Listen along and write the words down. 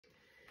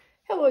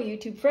Hello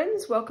YouTube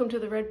friends, welcome to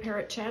the Red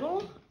Parrot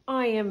channel.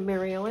 I am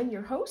Mary Ellen,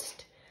 your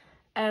host.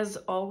 As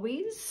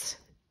always,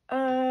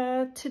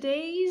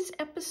 today's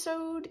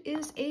episode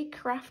is a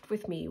craft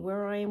with me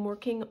where I am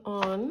working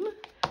on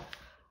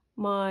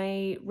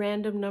my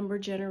random number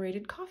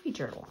generated coffee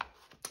journal.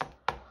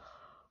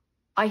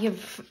 I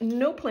have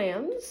no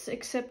plans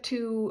except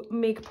to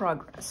make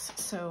progress,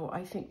 so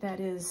I think that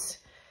is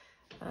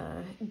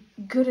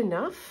good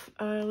enough.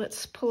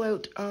 Let's pull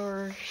out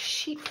our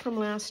sheet from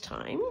last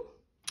time.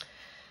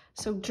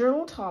 So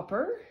journal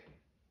topper,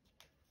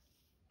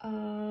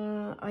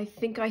 I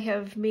think I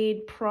have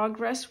made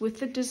progress with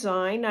the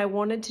design. I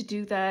wanted to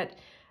do that,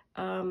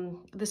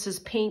 this is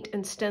paint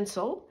and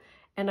stencil,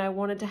 and I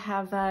wanted to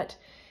have that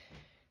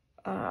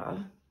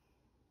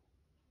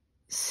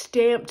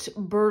stamped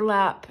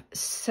burlap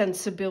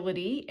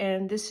sensibility,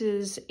 and this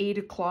is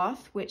Aida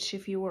cloth, which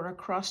if you were a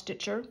cross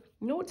stitcher,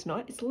 no it's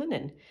not, it's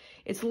linen.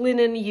 It's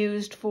linen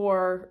used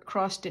for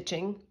cross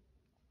stitching,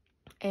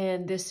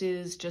 and this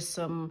is just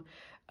some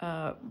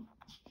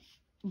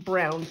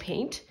brown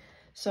paint,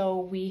 so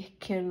we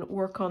can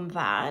work on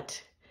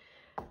that.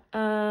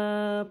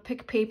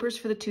 Pick papers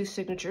for the two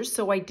signatures,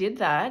 so I did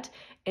that,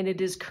 and it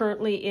is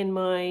currently in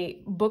my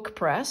book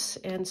press.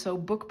 And so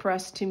book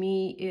press to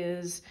me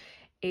is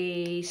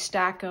a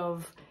stack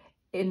of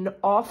an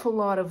awful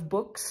lot of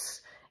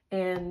books,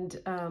 and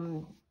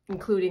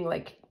including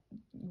like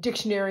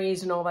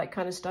dictionaries and all that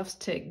kind of stuff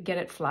to get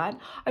it flat.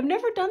 I've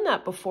never done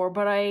that before,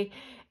 but I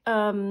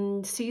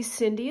see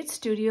Cindy at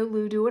Studio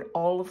Lou do it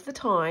all of the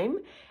time,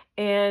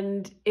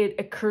 and it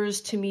occurs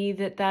to me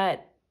that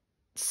that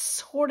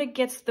sort of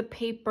gets the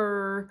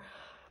paper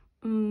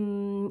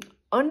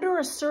under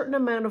a certain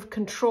amount of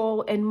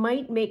control and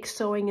might make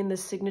sewing in the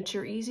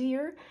signature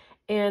easier,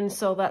 and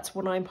so that's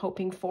what I'm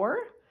hoping for.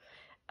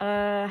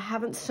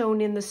 Haven't sewn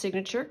in the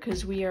signature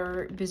because we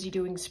are busy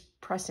doing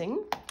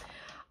pressing.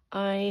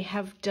 I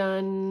have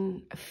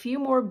done a few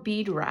more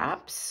bead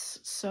wraps.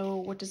 So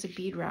what does a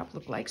bead wrap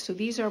look like? So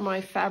these are my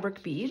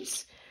fabric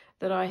beads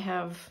that I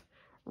have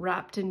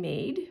wrapped and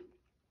made.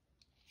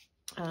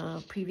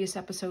 Previous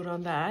episode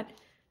on that.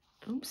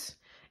 Oops.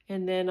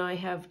 And then I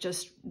have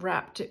just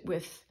wrapped it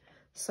with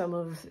some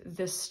of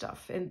this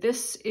stuff. And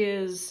this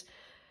is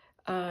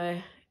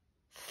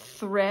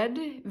thread,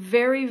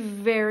 very,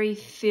 very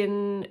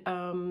thin,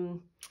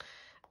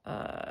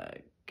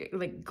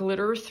 like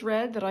glitter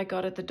thread that I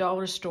got at the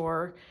dollar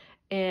store,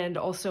 and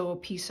also a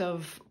piece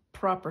of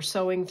proper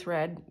sewing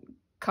thread,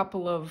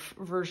 couple of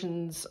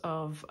versions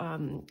of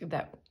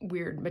that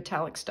weird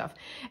metallic stuff,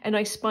 and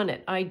I spun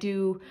it. I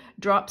do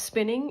drop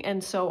spinning,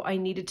 and so I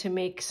needed to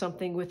make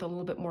something with a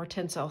little bit more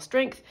tensile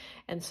strength,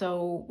 and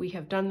so we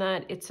have done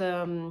that. It's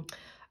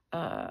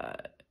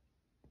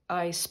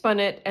I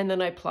spun it and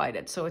then I plied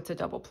it, so it's a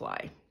double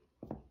ply.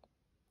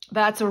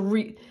 That's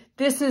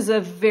this is a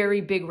very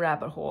big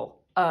rabbit hole.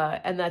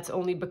 And that's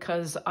only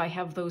because I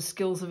have those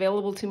skills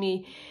available to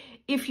me.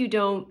 If you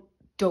don't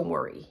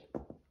worry.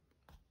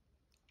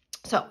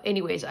 So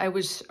anyways, I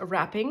was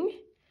wrapping.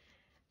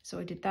 So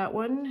I did that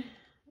one.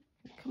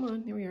 Come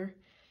on, there we are.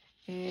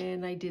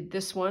 And I did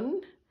this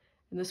one.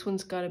 And this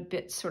one's got a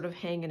bit sort of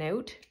hanging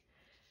out.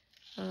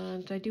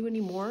 Did I do any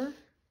more?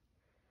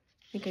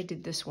 I think I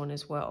did this one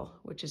as well,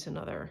 which is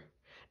another.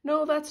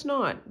 No, that's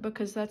not,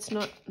 because that's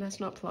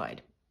not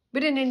plied.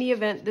 But in any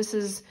event, this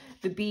is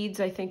the beads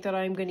I think that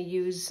I'm going to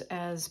use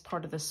as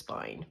part of the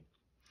spine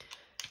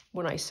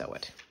when I sew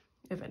it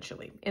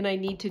eventually. And I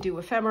need to do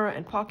ephemera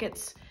and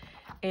pockets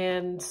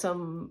and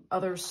some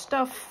other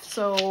stuff.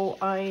 So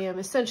I am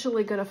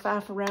essentially going to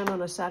faff around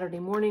on a Saturday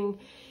morning.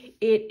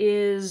 It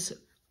is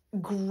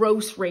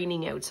gross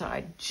raining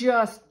outside,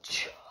 just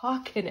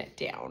chucking it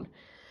down.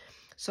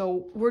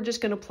 So we're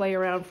just going to play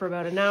around for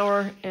about an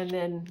hour, and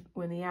then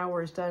when the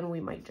hour is done,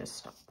 we might just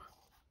stop.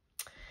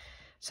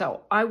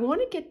 So I want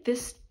to get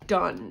this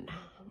done.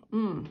 I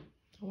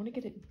want to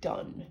get it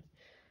done.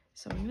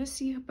 So I'm going to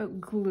see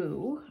about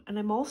glue. And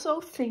I'm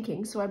also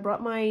thinking, so I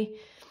brought my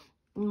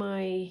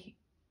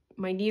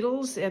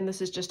needles, and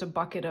this is just a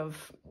bucket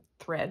of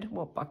thread.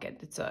 Well, bucket,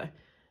 it's a,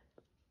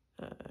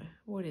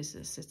 what is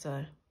this? It's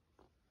an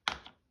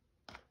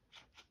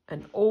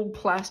old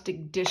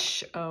plastic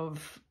dish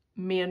of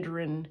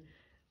mandarin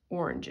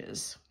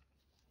oranges.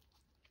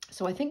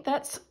 So I think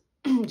that's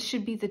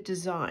should be the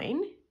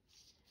design.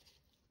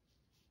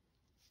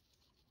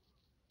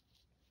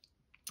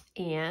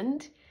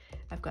 And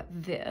I've got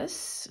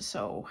this,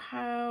 so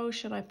how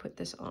should I put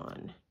this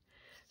on?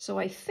 So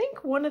I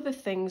think one of the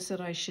things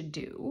that I should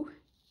do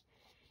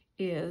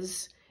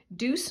is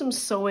do some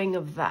sewing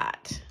of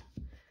that.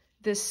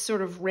 This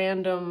sort of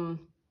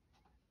random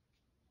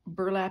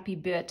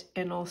burlappy bit,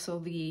 and also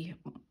the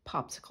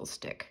popsicle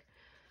stick.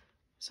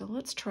 So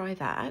let's try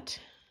that.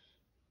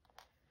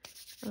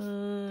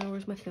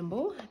 Where's my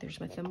thimble? There's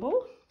my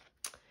thimble.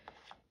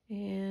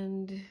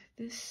 And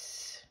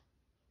these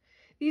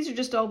are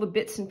just all the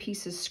bits and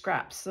pieces,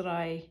 scraps that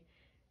I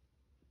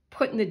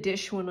put in the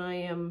dish when I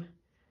am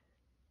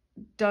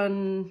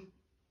done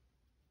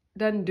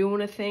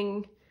doing a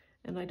thing.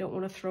 and I don't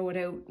want to throw it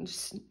out.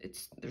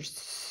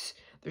 There's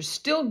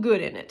still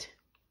good in it.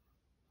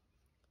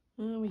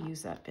 We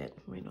use that bit,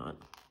 why not?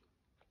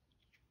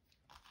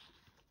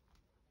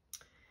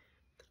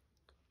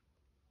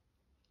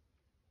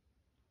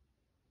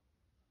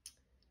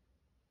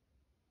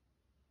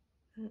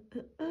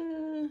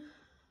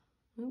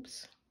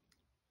 Oops.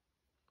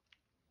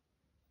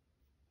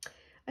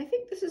 I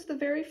think this is the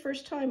very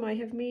first time I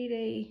have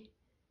made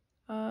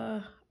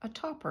a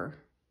topper.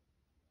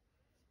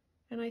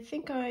 And I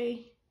think I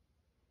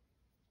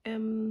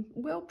am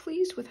well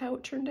pleased with how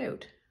it turned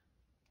out.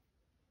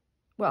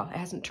 Well, it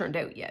hasn't turned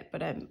out yet,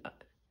 but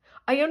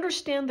I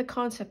understand the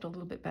concept a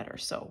little bit better.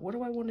 So what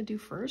do I want to do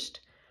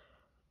first?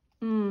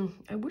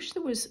 I wish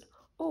there was,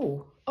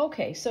 oh,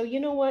 okay. So you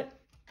know what?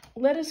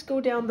 Let us go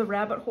down the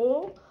rabbit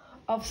hole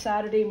of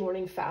Saturday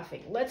morning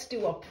faffing. Let's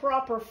do a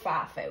proper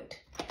faff out.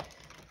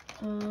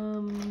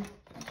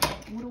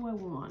 What do I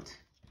want?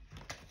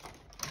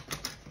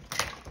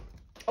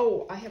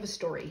 Oh, I have a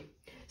story.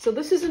 So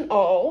this is an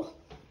awl,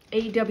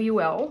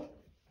 AWL.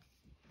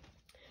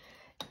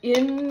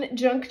 In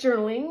junk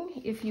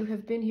journaling, if you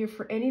have been here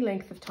for any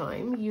length of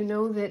time, you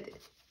know that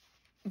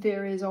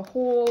there is a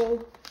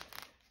whole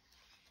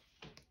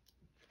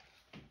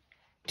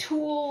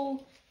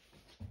tool,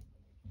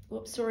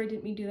 whoops, sorry,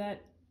 didn't mean to do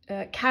that,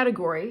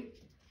 category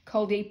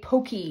called a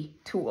pokey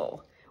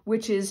tool,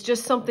 which is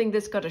just something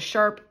that's got a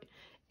sharp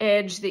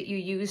edge that you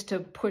use to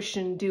push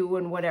and do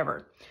and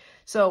whatever.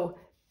 So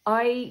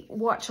I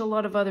watch a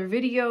lot of other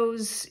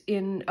videos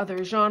in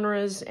other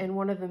genres, and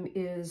one of them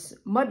is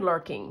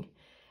mudlarking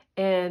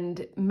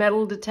and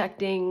metal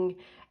detecting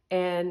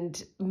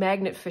and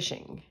magnet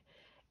fishing.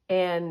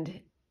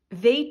 And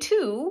they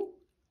too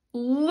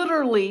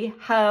literally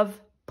have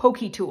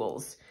pokey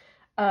tools.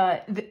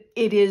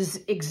 It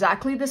is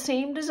exactly the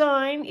same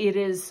design. It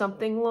is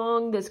something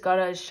long that's got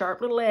a sharp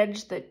little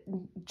edge that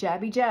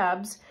jabby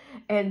jabs,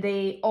 and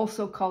they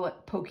also call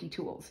it pokey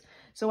tools.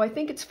 So I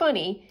think it's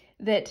funny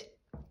that,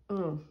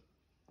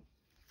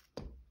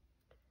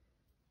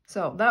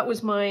 so that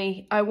was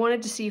I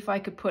wanted to see if I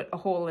could put a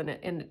hole in it,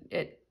 and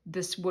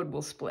this wood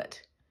will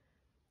split.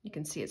 You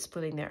can see it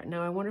splitting there.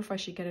 Now I wonder if I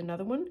should get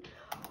another one.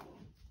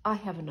 I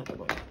have another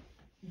one.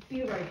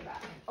 Be right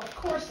back. Of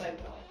course I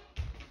will.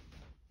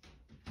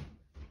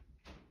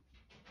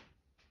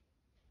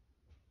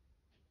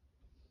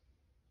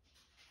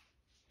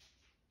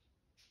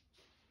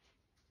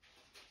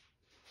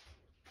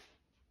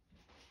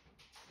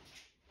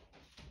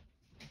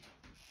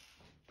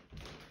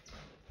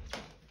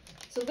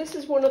 So this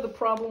is one of the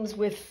problems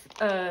with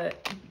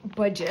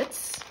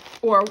budgets,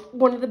 or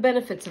one of the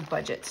benefits of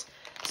budgets.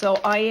 So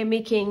I am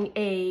making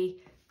a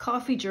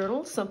coffee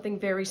journal, something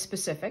very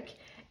specific,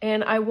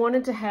 and I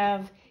wanted to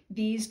have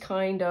these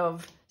kind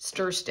of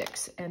stir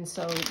sticks. And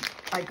so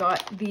I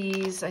got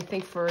these, I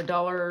think for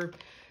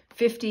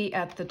 $1.50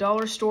 at the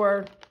dollar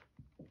store.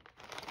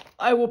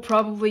 I will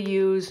probably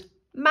use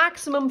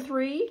maximum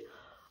 3.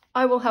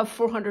 I will have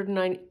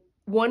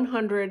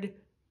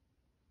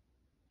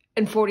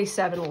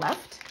 147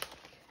 left.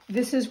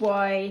 This is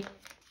why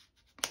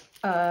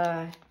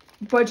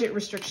budget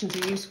restrictions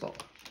are useful,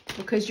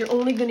 because you're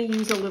only going to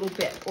use a little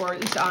bit, or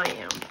at least I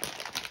am.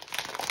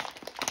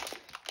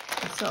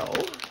 So,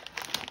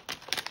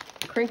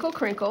 crinkle,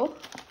 crinkle.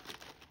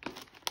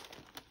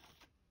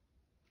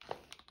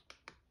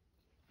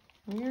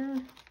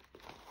 Here.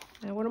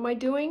 Now what am I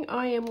doing?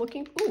 I am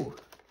looking, ooh.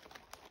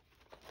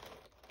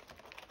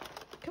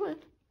 Come on.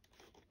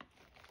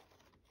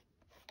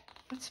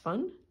 That's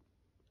fun.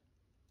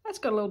 That's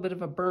got a little bit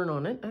of a burn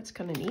on it. That's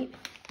kind of neat.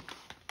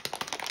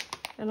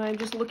 And I'm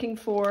just looking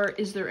for,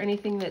 is there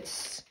anything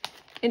that's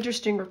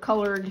interesting or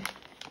colored?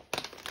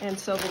 And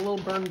so the little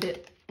burn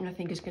bit, I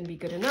think, is going to be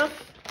good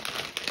enough.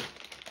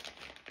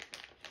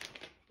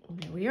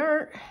 There we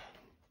are.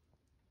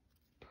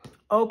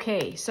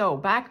 Okay, so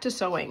back to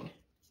sewing.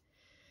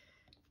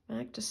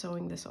 Back to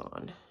sewing this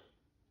on.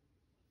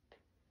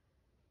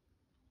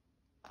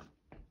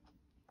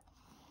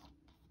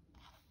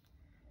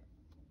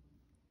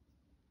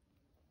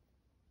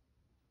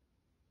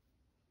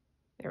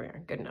 There we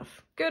are, good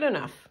enough. Good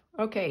enough.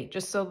 Okay,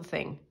 just sew the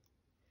thing.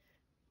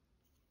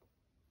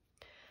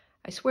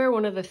 I swear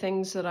one of the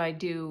things that I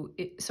do,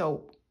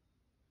 so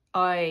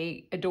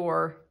I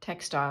adore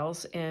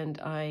textiles, and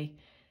I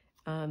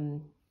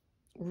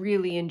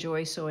really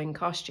enjoy sewing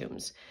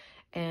costumes.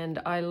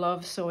 And I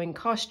love sewing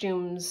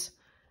costumes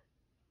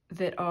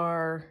that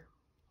are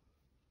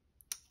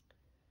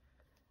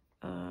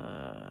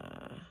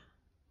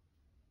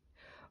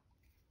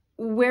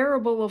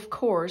wearable, of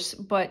course,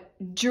 but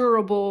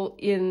durable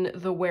in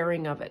the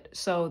wearing of it,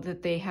 so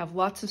that they have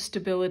lots of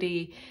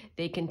stability.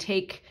 They can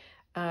take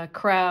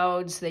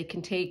crowds, they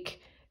can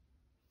take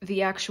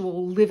the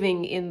actual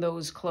living in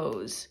those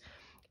clothes.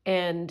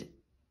 And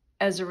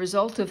as a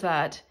result of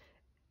that,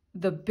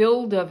 the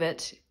build of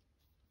it,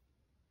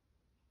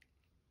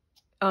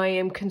 I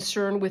am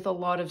concerned with a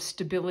lot of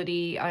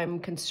stability. I'm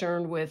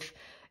concerned with,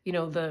 you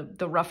know,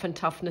 the rough and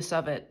toughness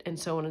of it, and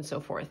so on and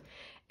so forth.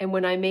 And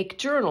when I make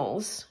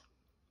journals,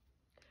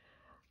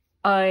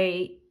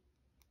 I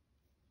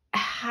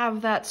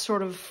have that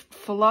sort of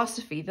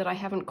philosophy that I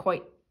haven't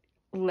quite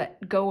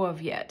let go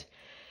of yet.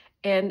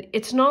 And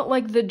it's not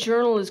like the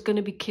journal is going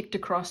to be kicked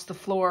across the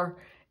floor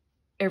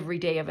every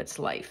day of its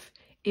life.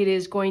 It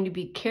is going to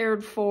be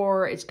cared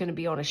for. It's going to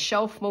be on a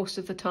shelf most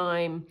of the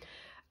time.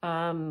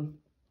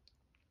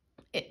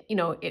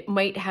 It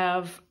might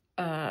have,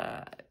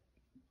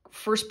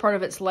 first part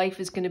of its life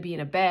is going to be in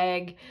a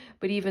bag,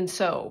 but even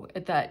so,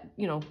 that,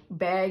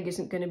 bag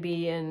isn't going to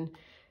be in,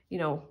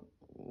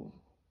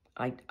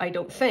 I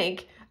don't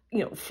think,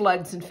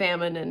 floods and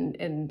famine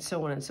and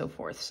so on and so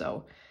forth.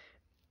 So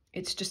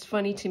it's just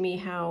funny to me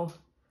how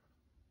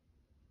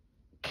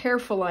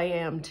careful I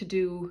am to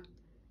do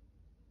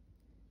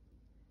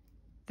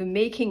the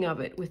making of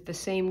it with the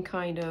same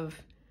kind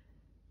of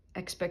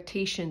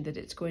expectation that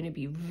it's going to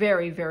be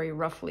very, very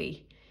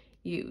roughly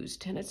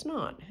used. And it's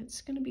not.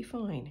 It's going to be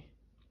fine.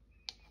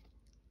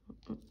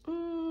 There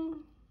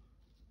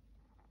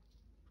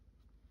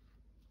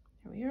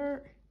we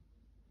are.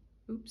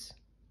 Oops.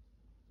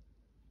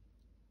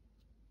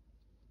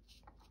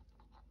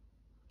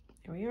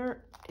 There we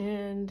are.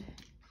 And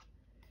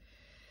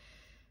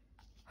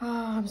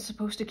I'm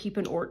supposed to keep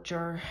an ort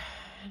jar,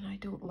 and I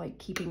don't like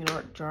keeping an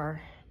ort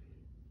jar.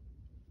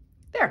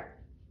 There.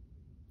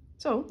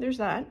 So there's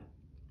that.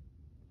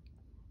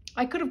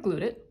 I could have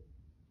glued it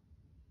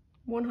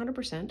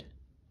 100%.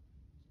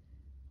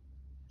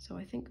 So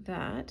I think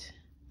that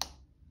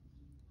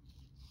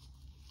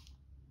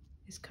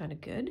is kind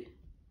of good.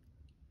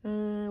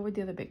 Where'd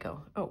the other bit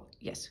go? Oh,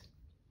 yes.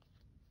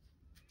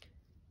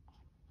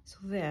 So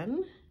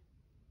then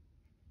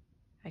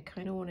I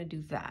kind of want to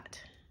do that.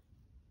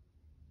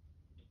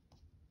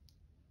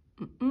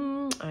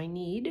 I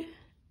need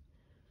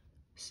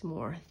some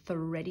more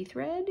thready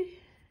thread.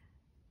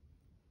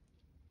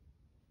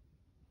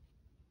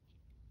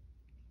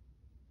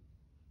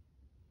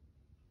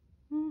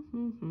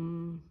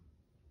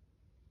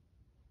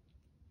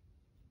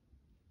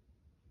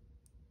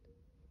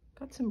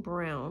 Got some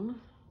brown,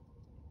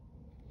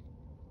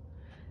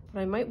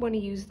 but I might want to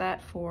use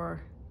that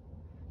for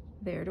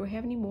there. Do I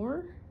have any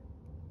more?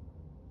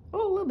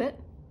 Oh, a little bit.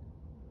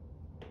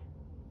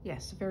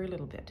 Yes, a very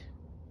little bit.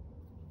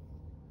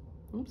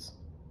 Oops.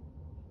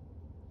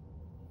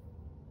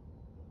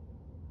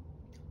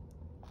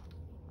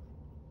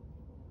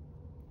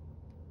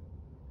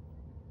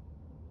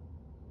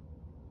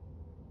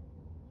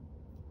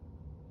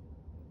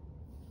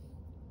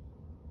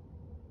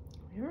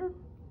 Here.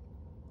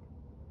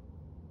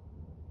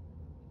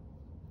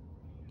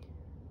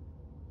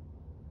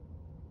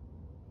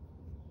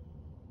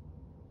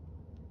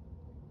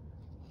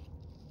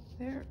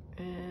 There,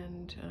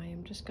 and I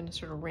am just going to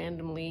sort of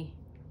randomly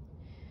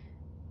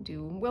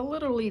do, well,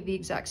 literally the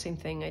exact same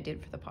thing I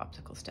did for the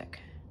popsicle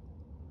stick,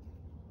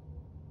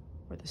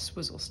 or the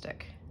swizzle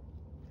stick,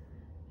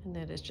 and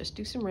that is just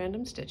do some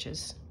random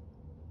stitches.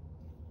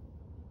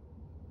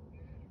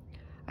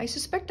 I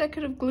suspect I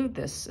could have glued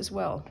this as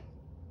well.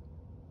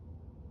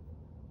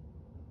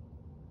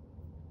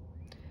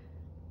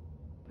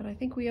 But I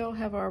think we all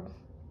have our,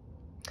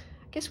 I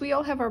guess we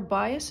all have our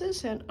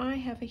biases, and I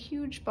have a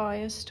huge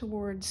bias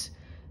towards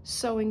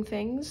sewing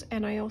things,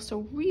 and I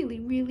also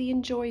really, really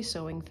enjoy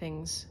sewing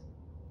things.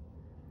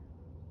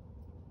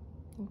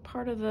 And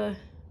part of the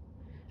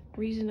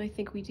reason I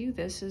think we do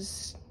this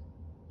is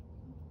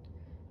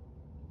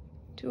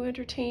to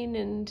entertain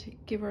and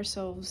give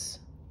ourselves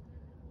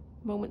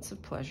moments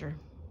of pleasure.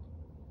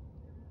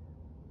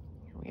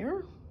 Here we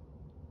are.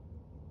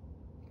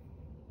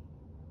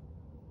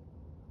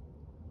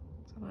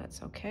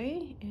 That's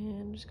okay,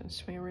 and I'm just going to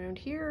swing around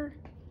here.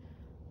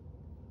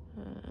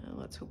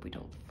 Let's hope we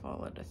don't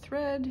fall out of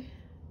thread.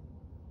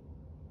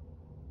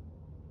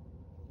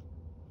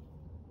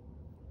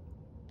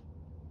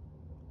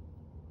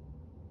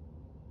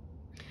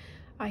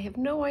 I have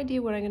no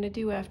idea what I'm going to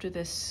do after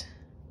this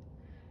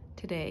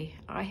today.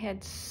 I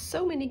had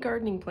so many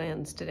gardening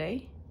plans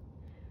today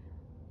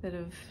that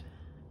have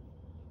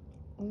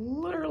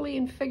literally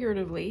and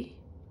figuratively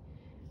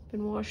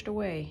been washed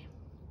away.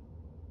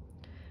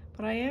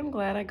 But I am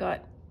glad I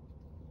got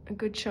a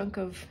good chunk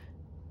of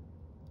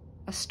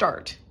a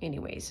start,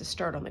 anyways, a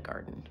start on the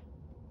garden.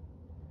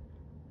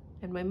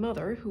 And my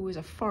mother, who is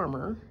a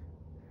farmer,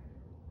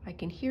 I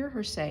can hear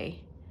her say,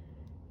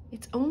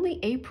 "It's only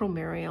April,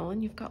 Mary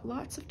Ellen, you've got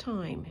lots of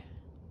time."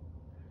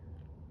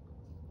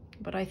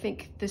 But I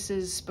think this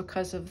is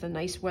because of the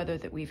nice weather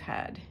that we've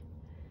had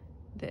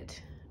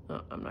that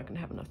I'm not going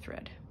to have enough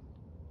thread.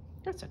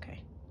 That's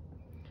okay.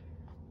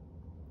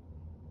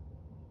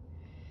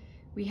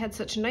 We had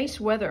such nice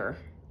weather,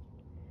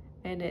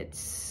 and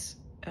it's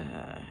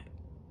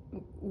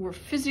we're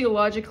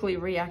physiologically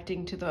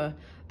reacting to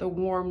the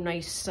warm,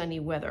 nice, sunny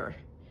weather,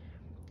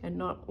 and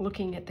not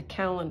looking at the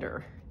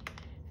calendar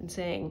and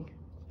saying,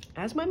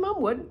 as my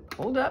mom would,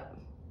 hold up,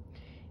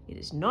 it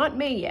is not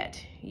May yet.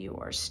 You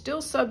are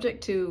still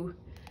subject to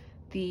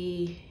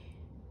the,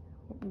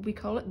 what would we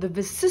call it? The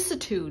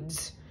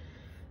vicissitudes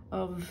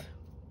of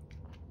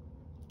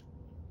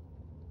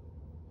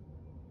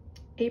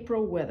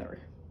April weather.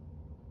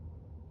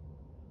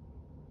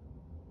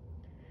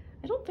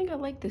 don't think I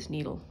like this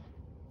needle.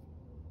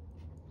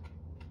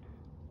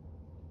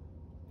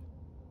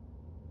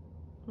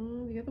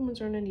 The other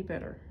ones aren't any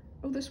better.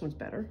 Oh, this one's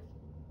better.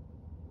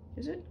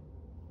 Is it?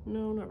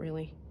 No, not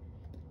really.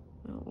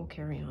 Well, we'll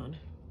carry on.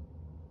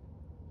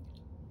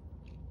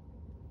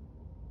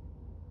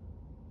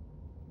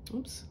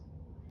 Oops.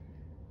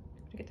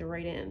 To get the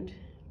right end.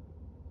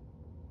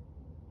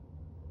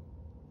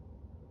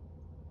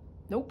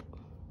 Nope.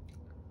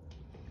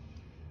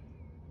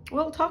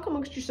 Well, talk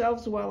amongst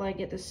yourselves while I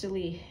get this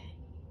silly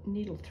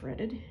needle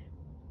threaded.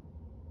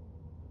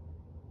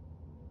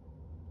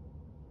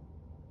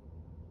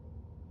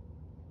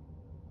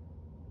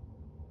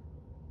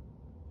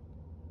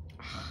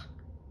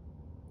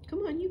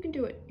 Come on, you can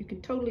do it. You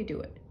can totally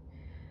do it.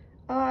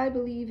 I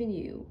believe in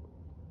you.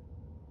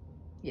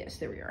 Yes,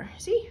 there we are.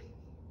 See?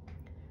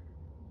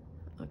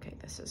 Okay,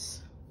 this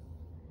is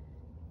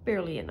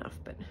barely enough,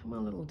 but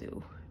well, it'll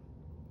do.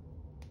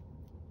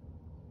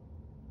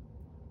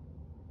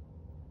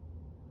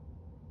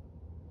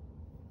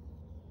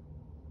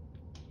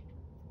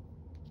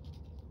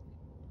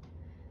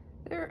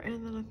 There,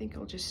 and then I think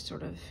I'll just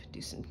sort of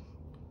do some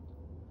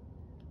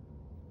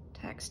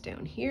tacks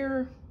down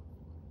here.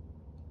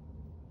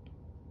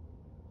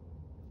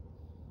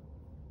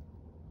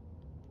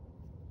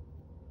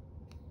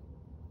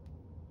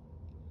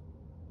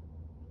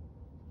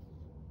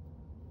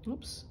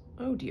 Oops,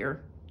 oh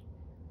dear.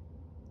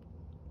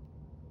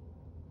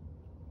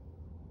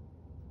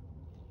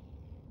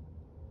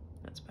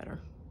 That's better.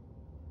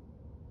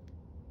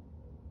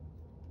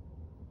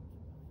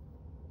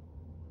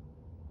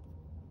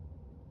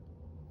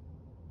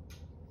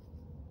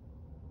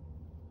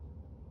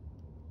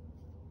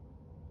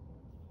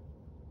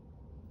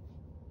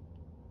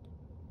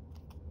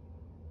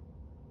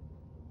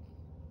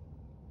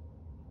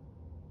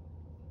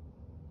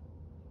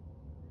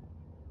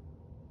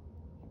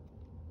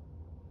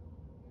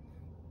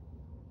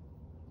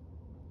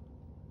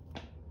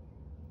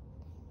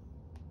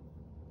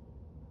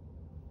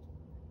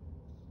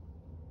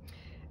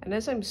 And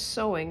as I'm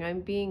sewing,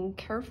 I'm being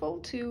careful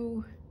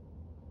to,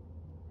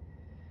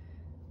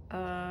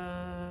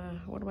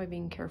 what am I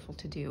being careful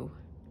to do?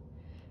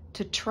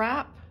 To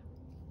trap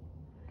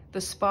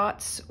the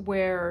spots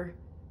where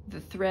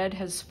the thread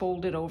has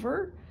folded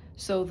over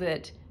so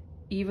that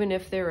even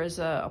if there is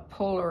a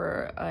pull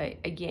or a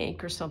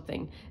yank or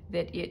something,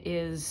 that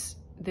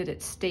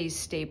it stays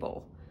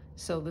stable.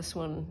 So this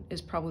one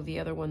is probably the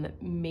other one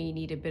that may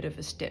need a bit of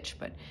a stitch,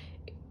 but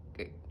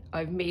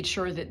I've made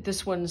sure that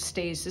this one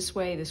stays this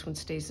way, this one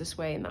stays this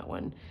way, and that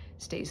one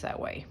stays that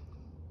way.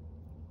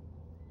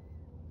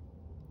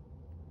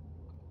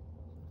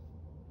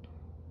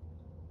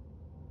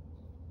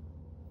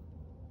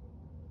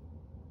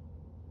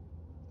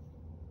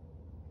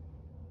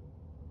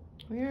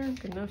 Yeah,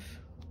 good enough.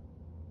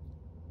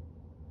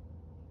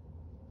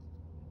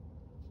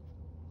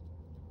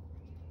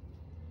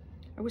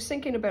 I was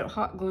thinking about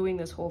hot gluing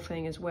this whole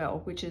thing as well,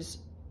 which is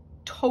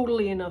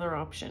totally another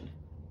option.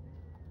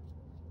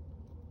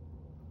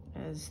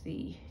 As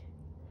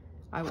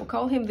I will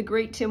call him the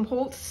great Tim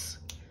Holtz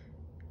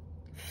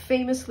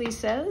famously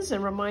says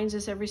and reminds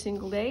us every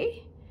single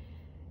day,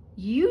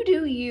 you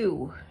do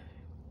you,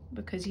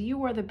 because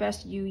you are the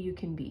best you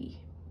can be.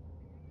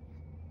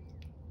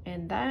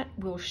 And that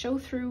will show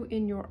through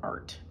in your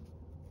art.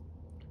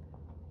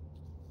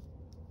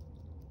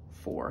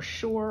 For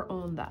sure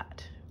on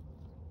that.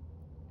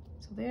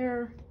 So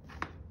there,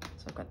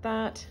 so I've got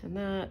that, and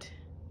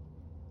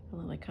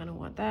then I kind of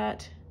want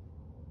that.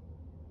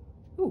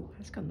 Ooh,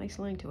 that's got a nice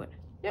line to it.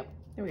 Yep,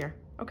 there we are.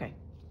 Okay.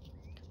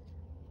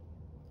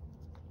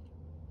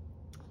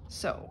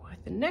 So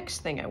the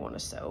next thing I want to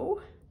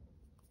sew,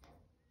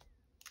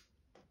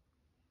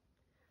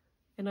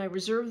 and I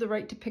reserve the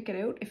right to pick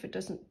it out if it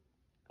doesn't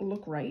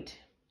look right,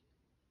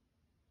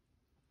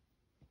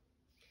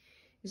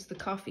 is the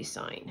coffee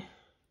sign.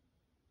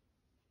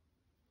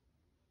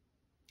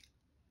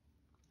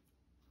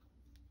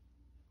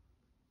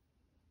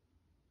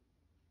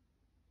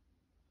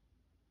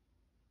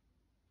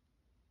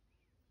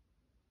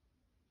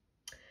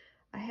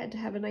 I had to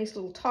have a nice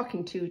little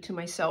talking to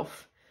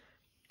myself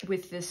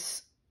with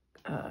this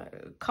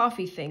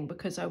coffee thing,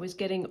 because I was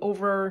getting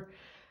over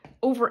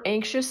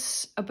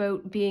anxious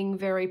about being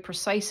very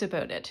precise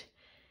about it.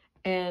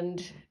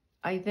 And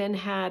I then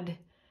had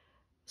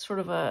sort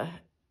of an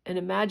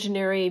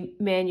imaginary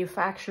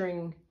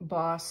manufacturing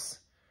boss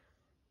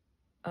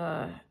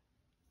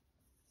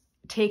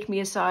take me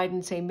aside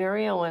and say,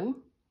 Mary Ellen,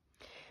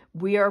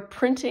 we are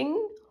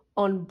printing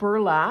on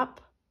burlap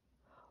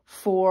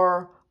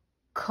for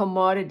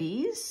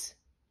commodities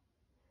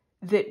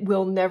that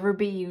will never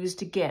be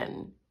used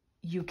again.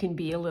 You can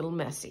be a little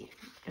messy.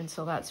 And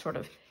so that sort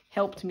of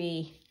helped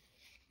me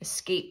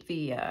escape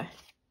the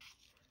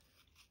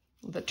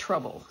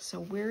trouble. So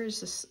where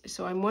is this?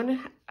 So I want to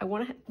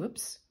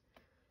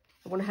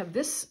have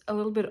this a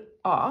little bit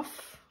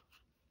off.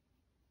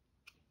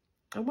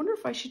 I wonder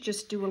if I should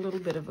just do a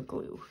little bit of a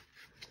glue,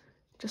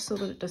 just so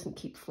that it doesn't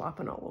keep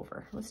flopping all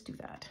over. Let's do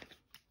that.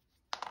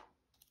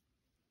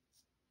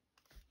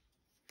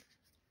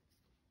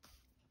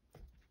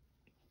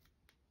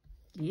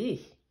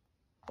 Yee.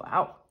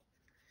 Wow.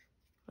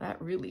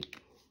 That really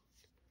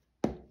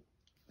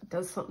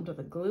does something to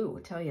the glue,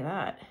 I'll tell you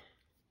that.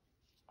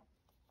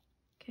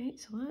 Okay,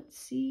 so that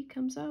C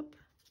comes up.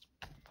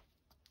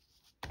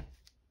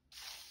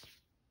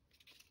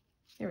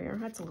 There we are,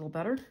 that's a little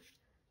better.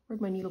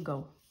 Where'd my needle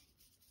go?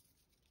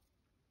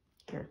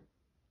 Here.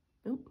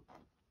 Nope.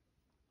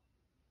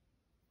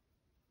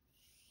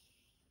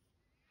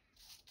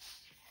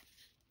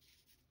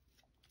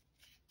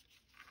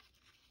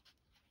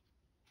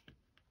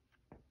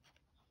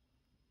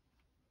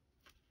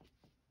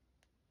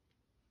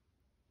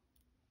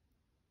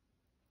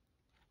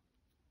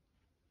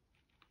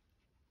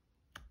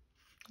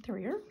 There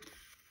we are.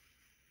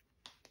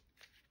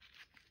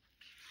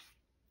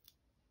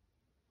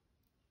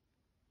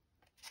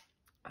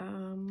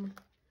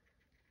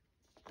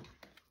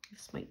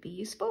 This might be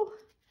useful.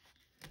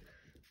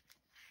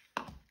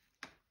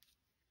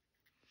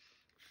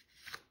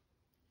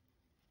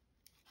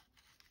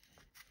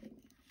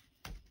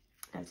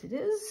 As it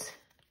is.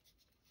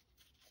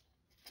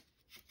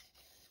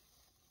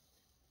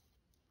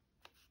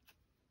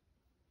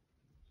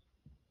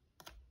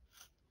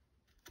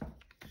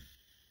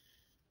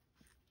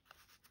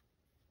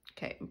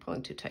 Okay, I'm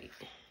pulling too tight.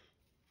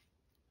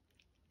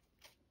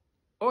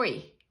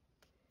 Oi!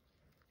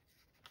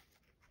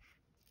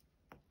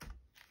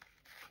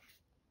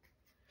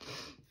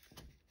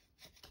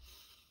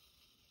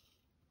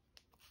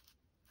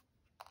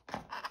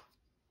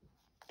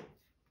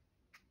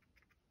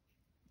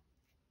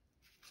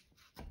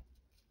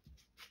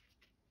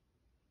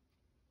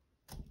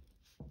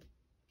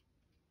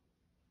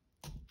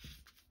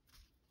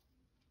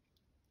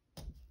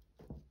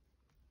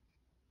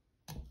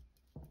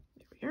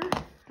 There we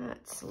are.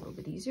 That's a little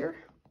bit easier.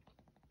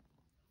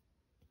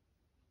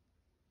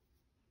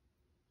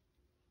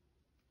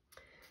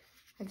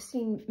 I've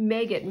seen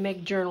Meg at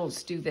Meg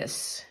Journals do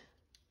this.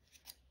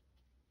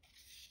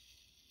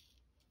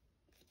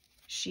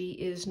 She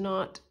is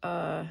not,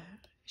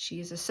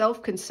 she is a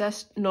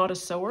self-confessed not a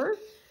sewer,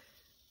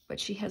 but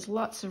she has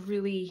lots of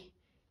really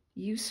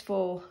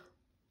useful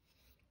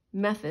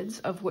methods,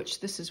 of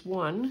which this is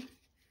one,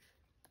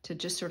 to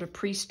just sort of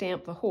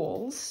pre-stamp the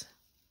holes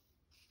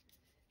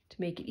to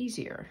make it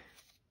easier.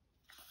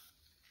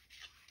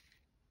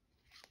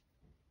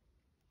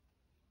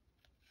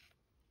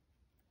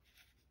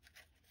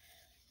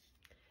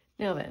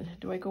 Now then,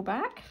 do I go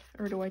back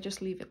or do I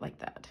just leave it like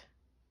that?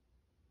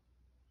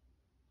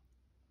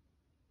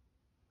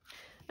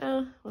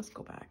 Let's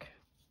go back.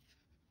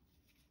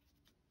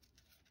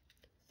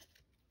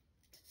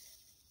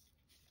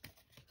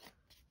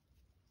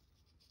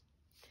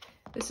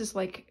 This is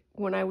like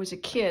when I was a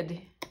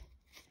kid,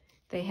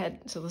 they had,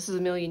 so this is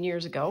a million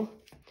years ago,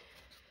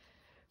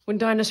 when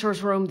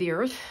dinosaurs roamed the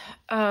earth,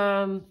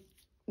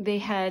 they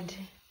had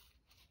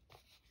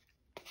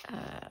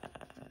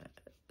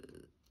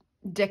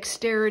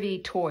dexterity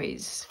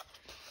toys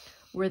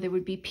where there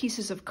would be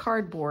pieces of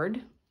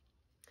cardboard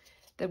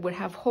that would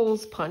have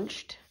holes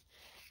punched,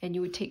 and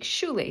you would take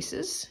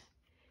shoelaces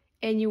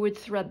and you would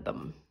thread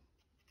them.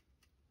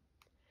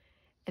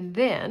 And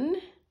then,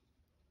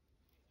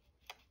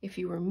 if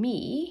you were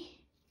me,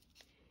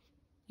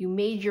 you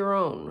made your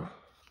own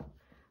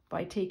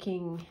by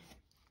taking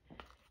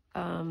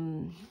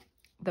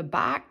the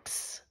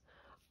backs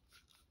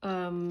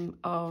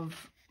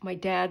of my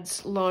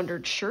dad's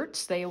laundered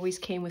shirts. They always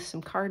came with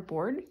some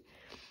cardboard.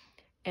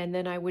 And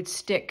then I would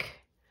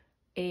stick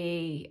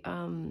a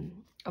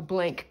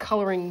blank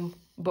coloring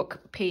book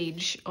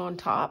page on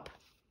top.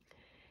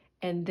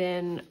 And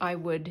then I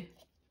would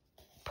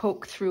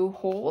poke through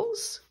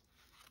holes.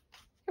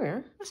 There we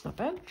are. That's not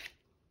bad.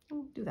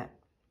 I'll do that.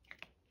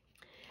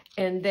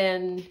 And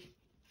then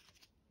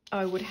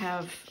I would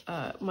have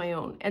my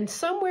own. And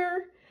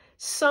somewhere,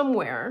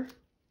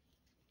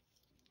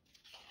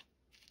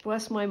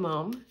 bless my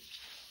mom,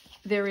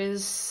 there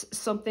is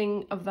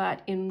something of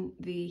that in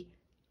the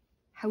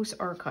house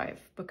archive,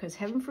 because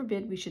heaven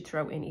forbid we should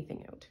throw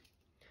anything out.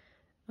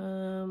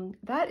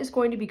 That is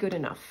going to be good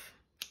enough.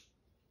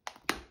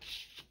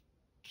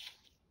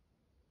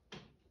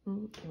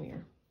 Here we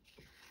are.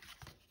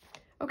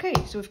 Okay,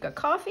 so we've got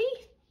coffee.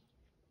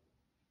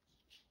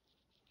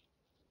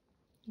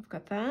 We've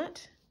got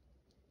that.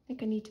 I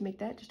think I need to make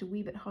that just a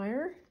wee bit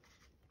higher.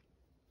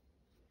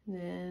 And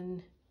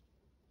then,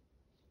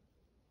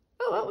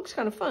 oh, that looks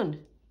kind of fun.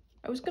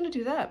 I was going to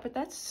do that, but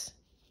that's,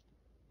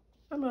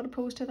 I'm not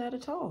opposed to that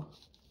at all.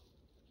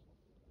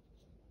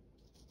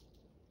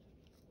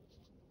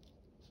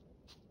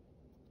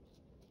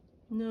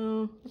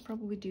 No, I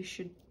probably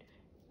should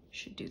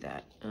do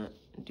that.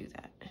 Do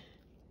that.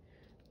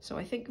 So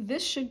I think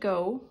this should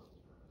go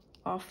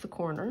off the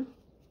corner.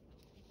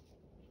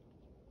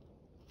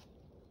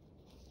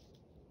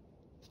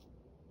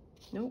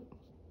 Nope.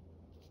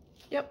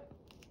 Yep.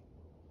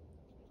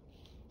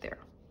 There.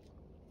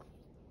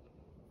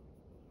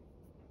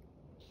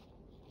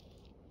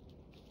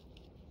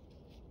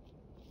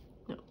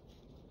 No.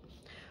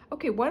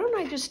 Okay, why don't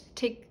I just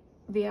take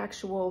the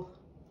actual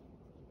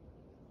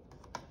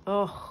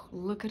Oh,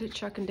 look at it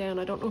chucking down.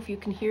 I don't know if you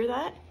can hear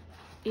that.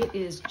 It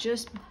is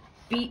just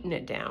beating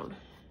it down.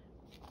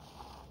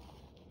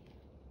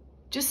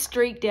 Just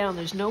straight down.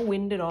 There's no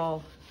wind at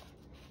all.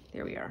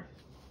 There we are.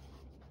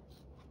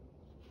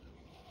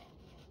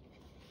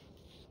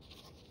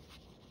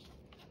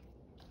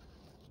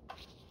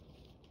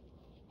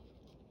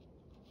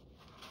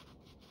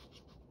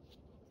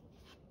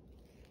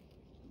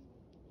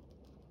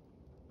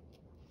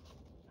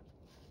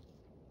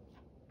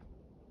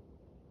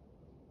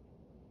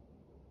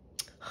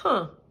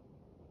 Huh.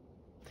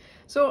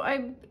 So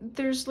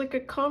there's like a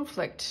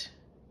conflict,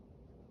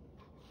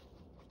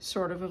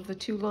 sort of the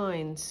two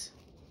lines.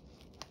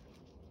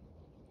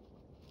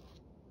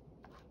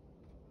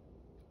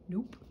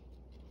 Nope.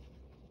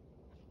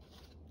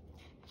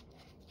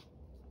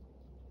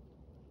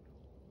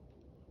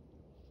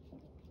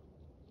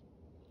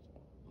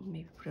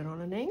 Maybe put it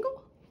on an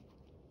angle.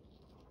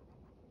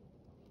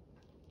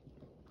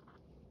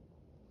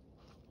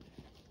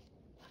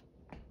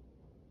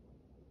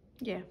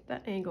 Yeah,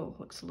 that angle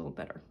looks a little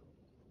better.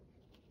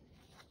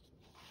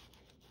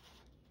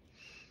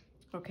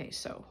 Okay,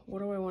 so what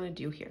do I want to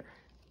do here?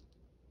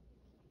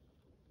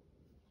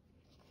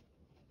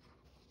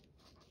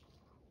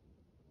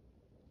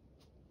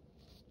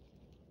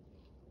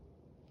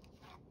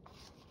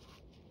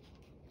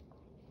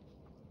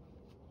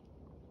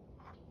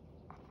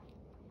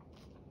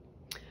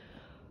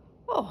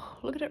 Oh,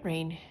 look at it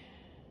rain.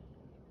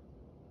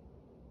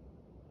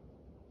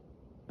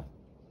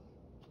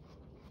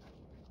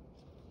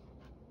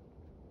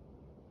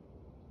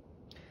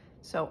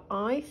 So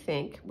I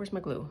think, where's my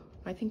glue?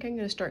 I think I'm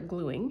going to start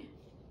gluing.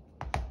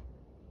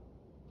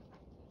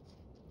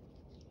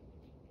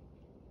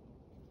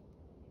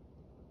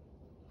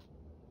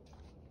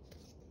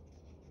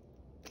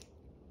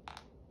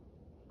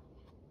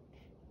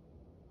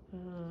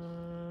 What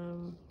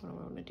do I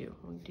want to do?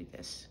 I want to do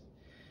this.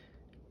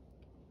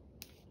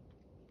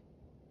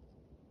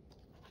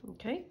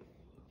 Okay.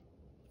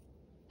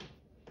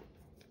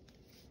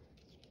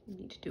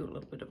 Need to do a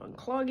little bit of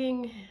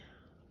unclogging.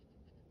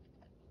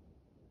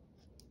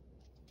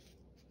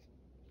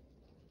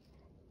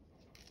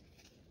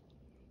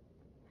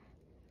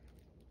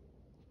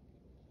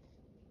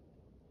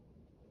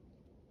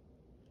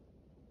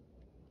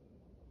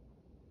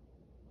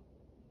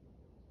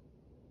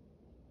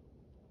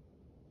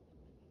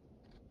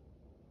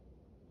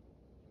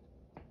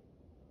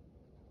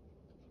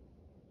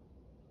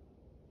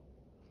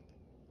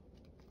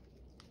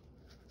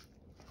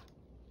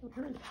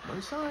 That's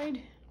one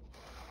side.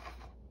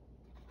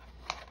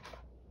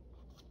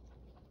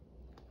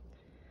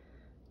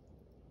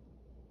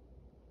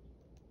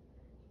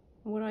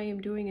 What I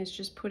am doing is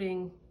just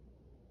putting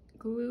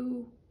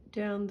glue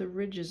down the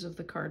ridges of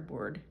the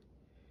cardboard.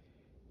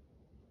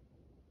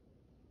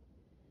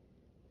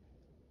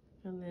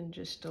 And then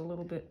just a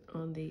little bit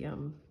on the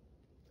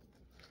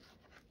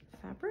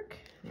fabric.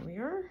 There we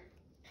are.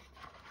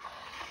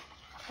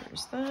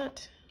 There's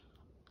that.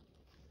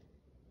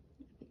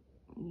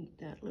 Need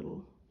that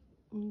little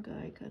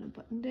guy kind of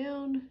button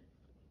down.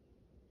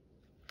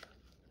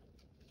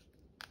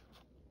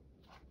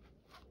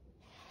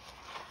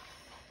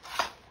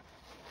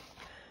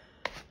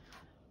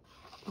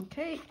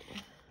 Okay.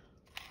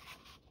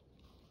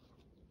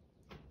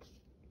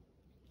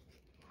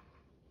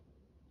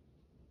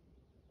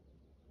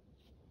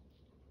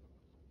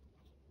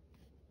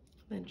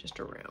 Then just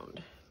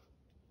around.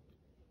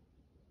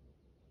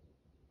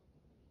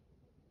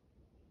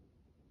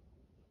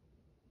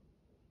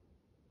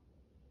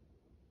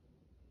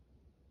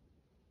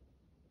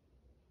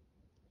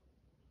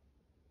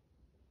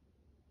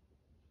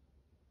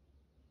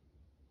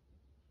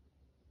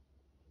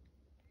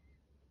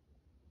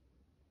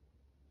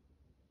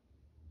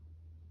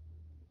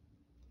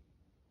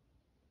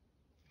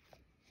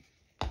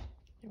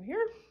 Over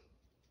here.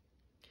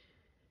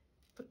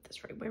 Put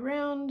this right way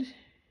around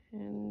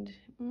and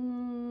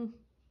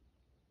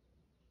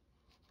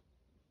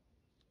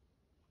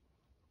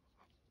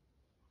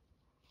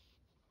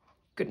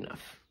good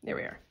enough. There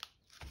we are.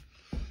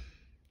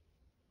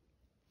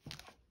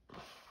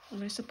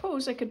 And I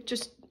suppose I could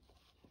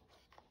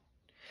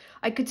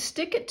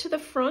stick it to the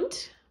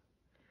front,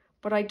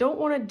 but I don't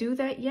want to do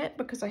that yet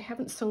because I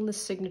haven't sewn the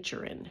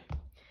signature in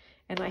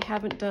and I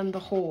haven't done the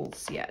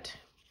holes yet.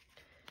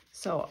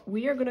 So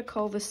we are going to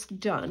call this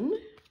done.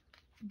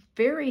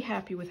 Very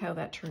happy with how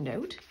that turned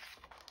out.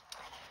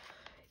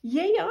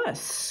 Yay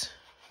us.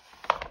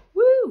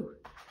 Woo!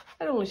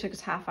 That only took us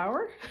half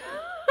hour.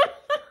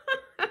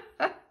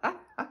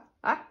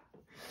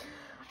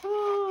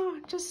 Oh,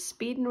 just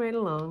speeding right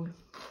along.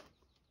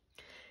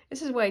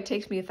 This is why it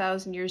takes me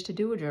 1,000 years to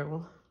do a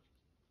journal.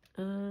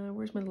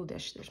 Where's my little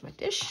dish? There's my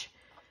dish.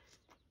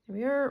 There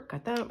we are.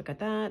 Got that. We got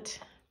that.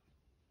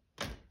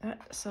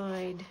 That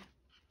aside.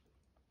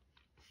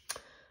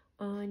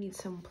 I need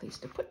some place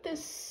to put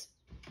this.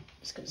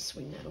 Just going to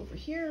swing that over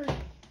here.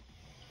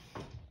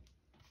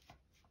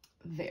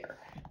 There.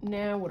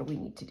 Now what do we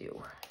need to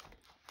do?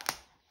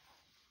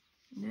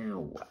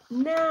 Now what?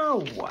 Now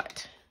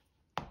what?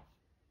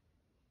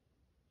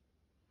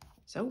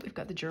 So we've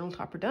got the journal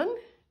topper done.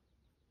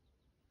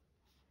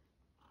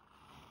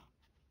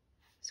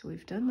 So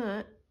we've done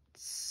that,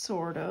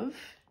 sort of.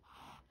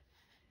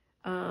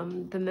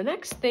 Then the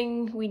next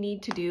thing we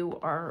need to do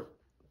are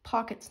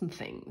pockets and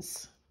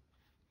things.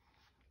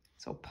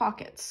 So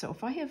pockets. So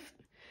if I have,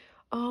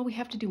 oh, we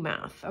have to do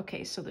math.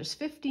 Okay, so there's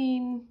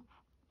 15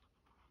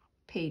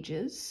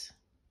 pages.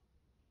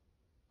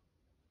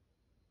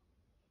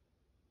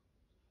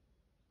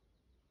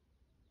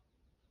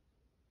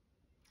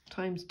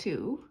 Times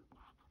 2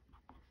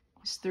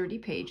 is 30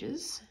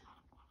 pages.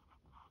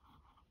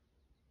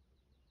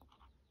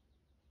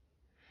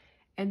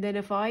 And then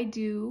if I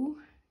do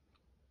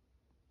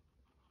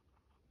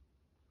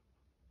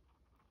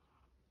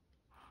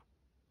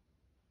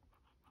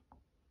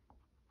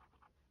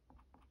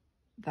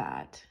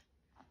that,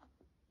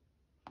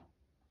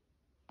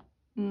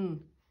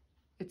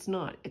 it's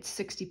not, it's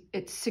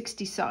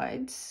 60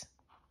 sides.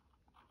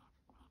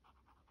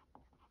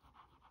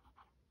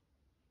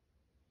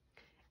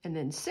 And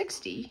then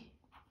 60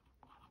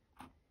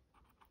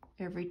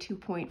 every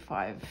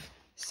 2.5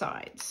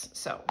 sides.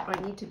 So I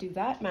need to do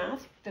that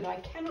math that I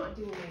cannot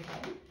do in my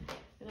head.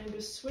 And I'm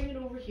just swinging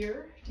over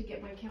here to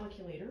get my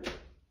calculator.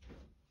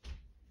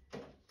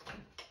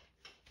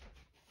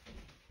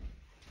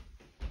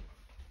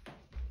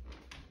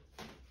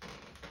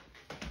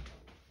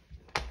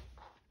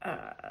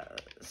 Uh,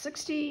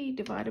 60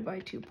 divided by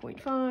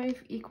 2.5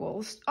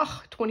 equals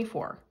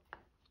 24.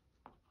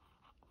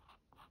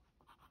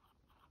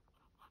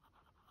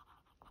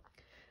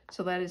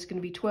 So that is going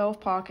to be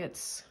 12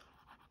 pockets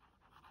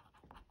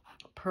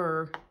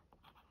per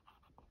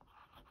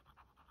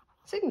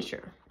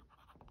signature.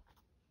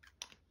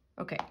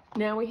 Okay,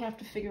 now we have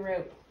to figure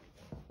out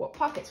what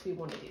pockets we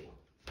want to do.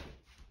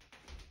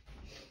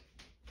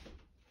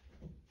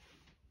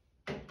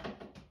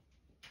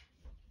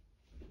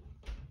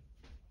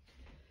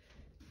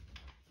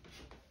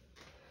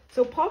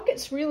 So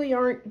pockets really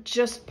aren't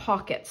just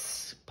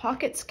pockets.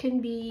 Pockets can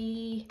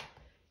be,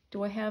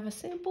 do I have a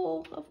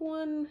sample of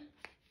one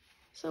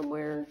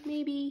somewhere?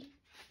 Maybe.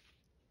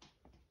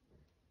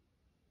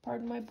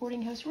 Pardon my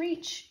boarding house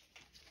reach.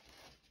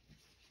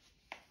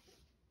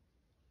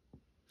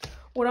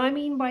 What I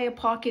mean by a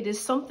pocket is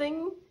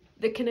something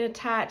that can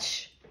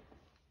attach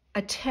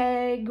a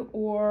tag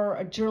or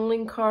a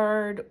journaling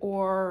card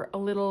or a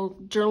little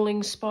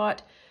journaling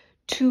spot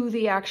to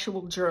the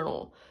actual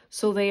journal.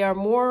 So they are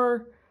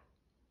more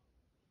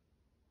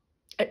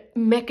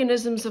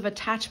mechanisms of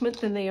attachment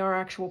than they are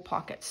actual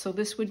pockets. So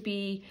this would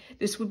be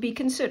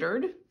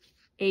considered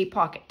a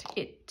pocket.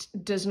 It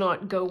does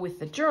not go with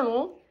the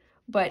journal,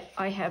 but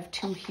I have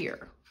 2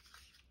 here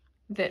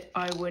that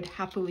I would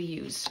happily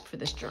use for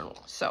this journal.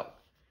 So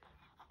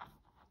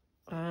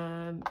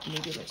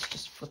maybe let's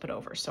just flip it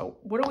over. So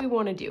what do we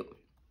want to do?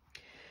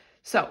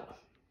 So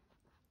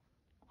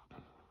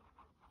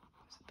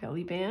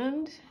belly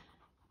band.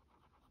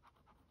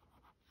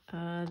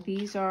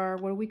 These are,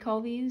 what do we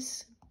call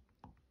these?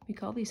 We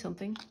call these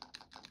something.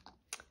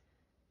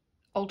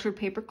 Altered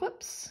paper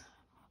clips.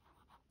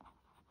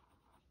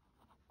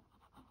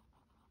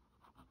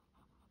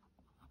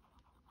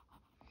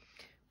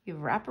 We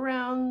have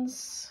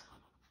wraparounds.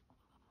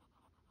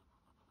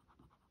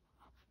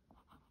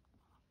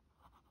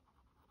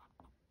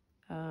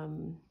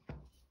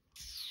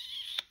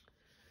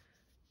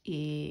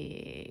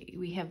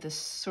 We have this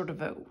sort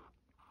of a,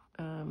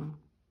 I'll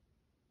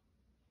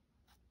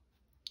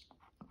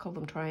call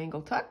them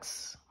triangle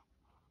tucks.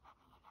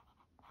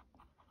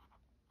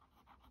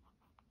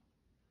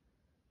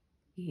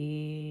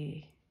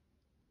 And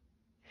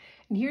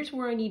here's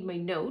where I need my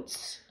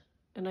notes,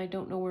 and I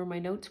don't know where my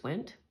notes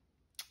went.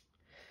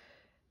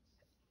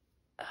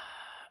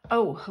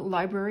 Oh,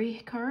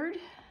 library card,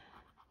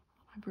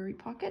 library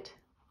pocket.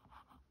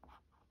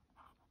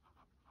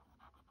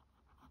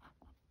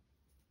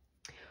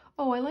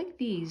 Oh, I like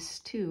these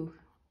too.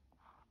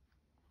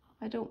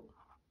 I don't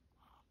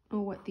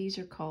know what these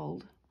are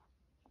called.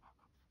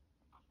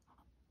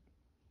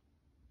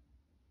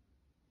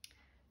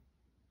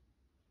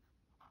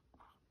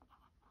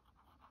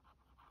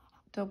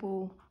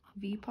 Double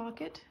V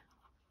pocket.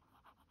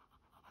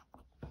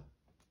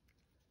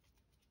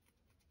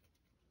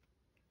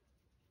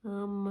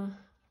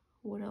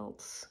 What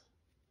else?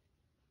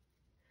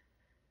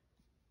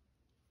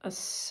 A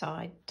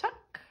side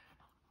tuck.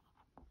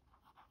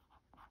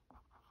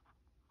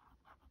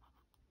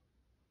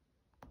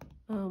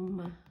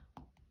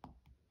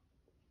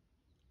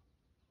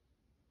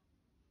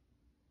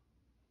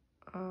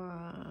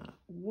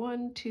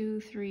 One,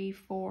 2, 3,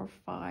 4,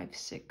 5,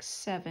 6,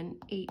 7,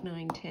 8,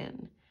 9,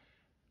 10.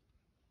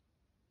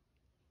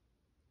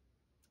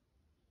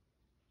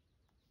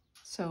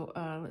 So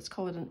let's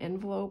call it an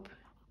envelope.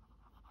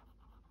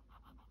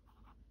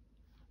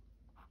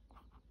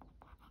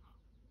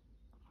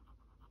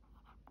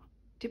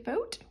 Dip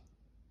out.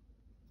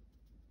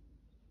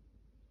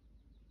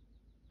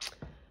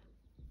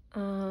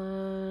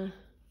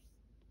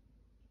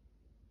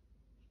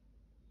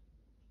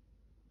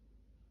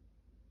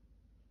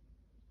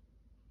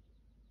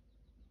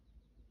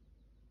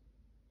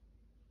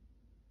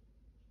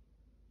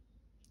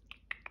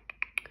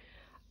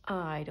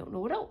 I don't know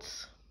what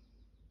else.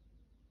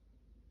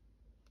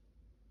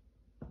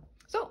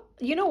 So,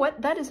 you know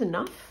what? That is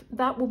enough.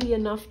 That will be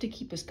enough to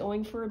keep us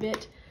going for a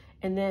bit.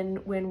 And then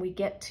when we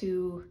get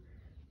to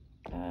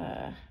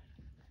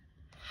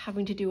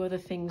having to do other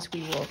things,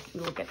 we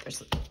will get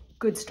this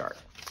good start.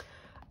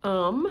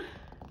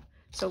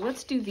 So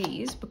let's do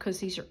these because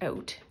these are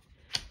out.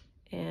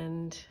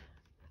 And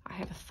I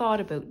have a thought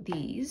about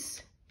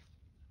these.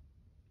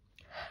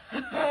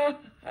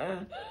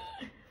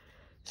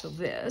 So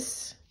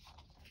this,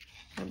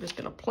 I'm just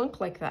going to plunk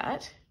like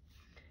that.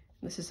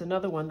 This is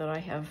another one that I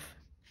have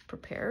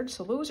prepared.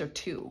 So those are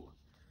two.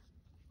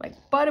 Like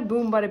bada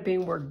boom, bada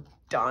bing, we're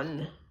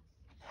done.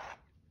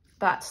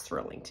 That's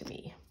thrilling to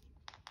me.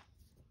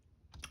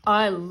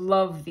 I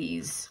love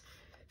these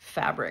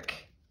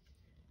fabric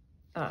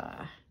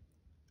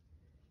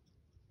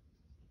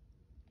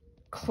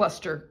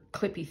cluster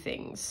clippy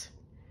things.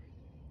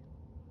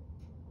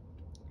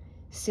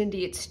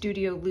 Cindy at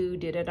Studio Lou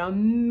did an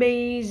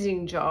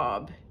amazing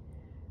job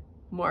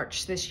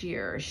March this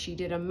year. She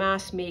did a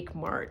mass make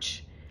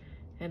March,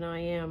 and I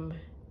am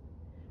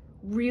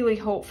really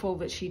hopeful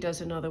that she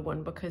does another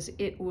one because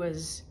it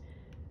was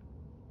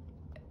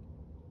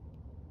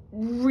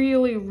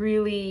really,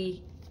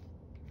 really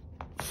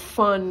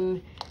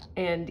fun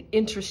and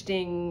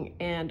interesting,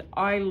 and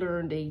I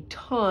learned a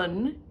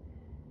ton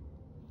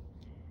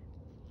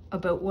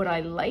about what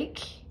I like,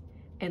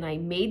 and I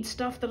made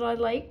stuff that I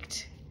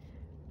liked,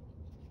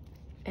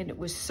 and it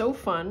was so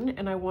fun,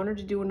 and I wanted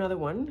to do another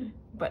one.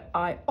 But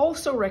I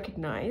also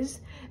recognize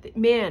that,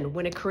 man,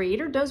 when a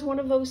creator does one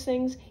of those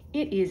things,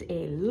 it is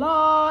a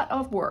lot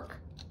of work.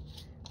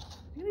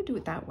 I'm gonna do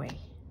it that way.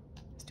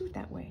 Let's do it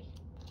that way.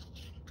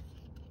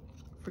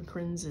 For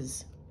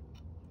grinses.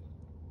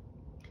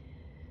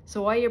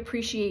 So I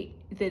appreciate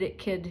that it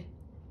could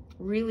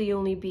really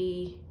only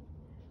be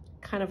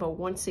kind of a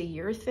once a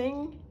year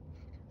thing.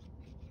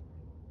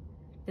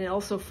 And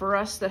also for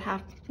us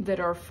that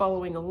are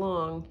following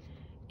along,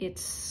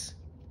 it's,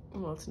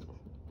 well, it's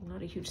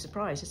not a huge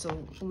surprise. It's a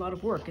lot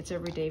of work. It's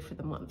every day for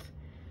the month.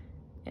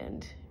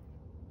 And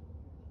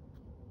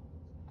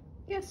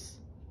yes,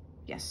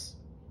 yes,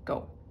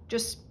 go.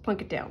 Just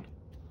plunk it down.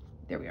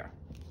 There we are.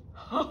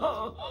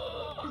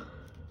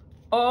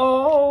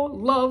 Oh,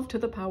 love to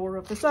the power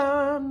of the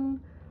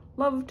sun.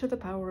 Love to the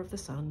power of the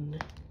sun.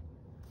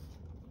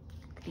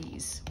 Look at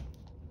these.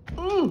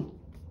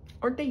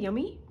 Aren't they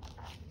yummy?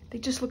 They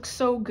just look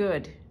so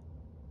good.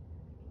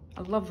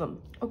 I love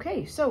them.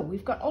 Okay, so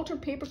we've got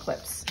altered paper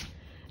clips.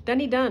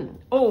 Done-y done.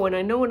 Oh, and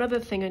I know another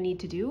thing I need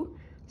to do.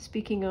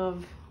 Speaking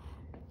of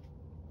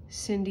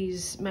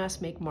Cindy's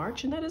Mass Make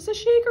March, and that is a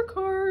shaker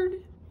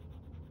card.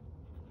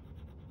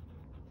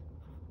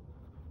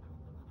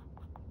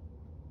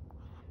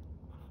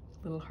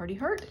 Little hearty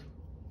heart.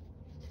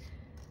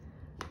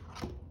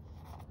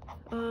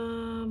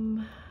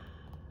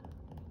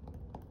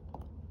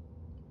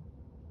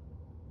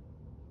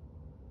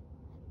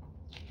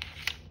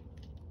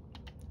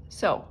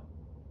 So,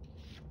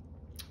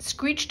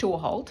 screech to a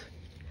halt.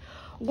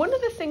 One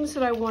of the things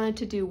that I wanted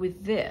to do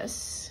with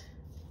this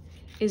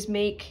is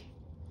make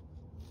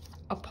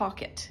a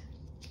pocket.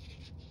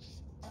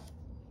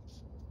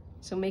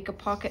 So make a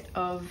pocket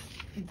of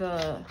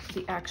the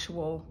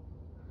actual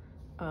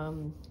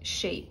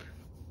shape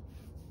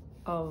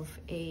of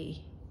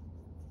a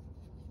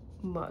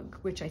mug,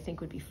 which I think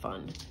would be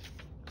fun.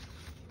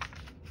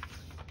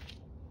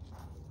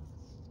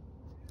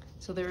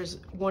 So there's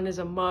one as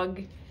a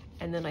mug,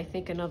 and then I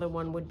think another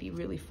one would be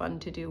really fun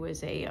to do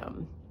as a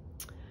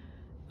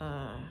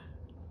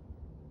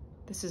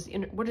this is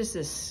what is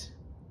this?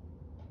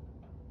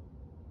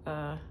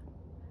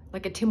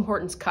 Like a Tim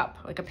Hortons cup,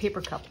 like a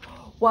paper cup.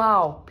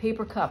 Wow,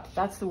 paper cup.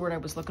 That's the word I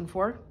was looking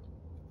for.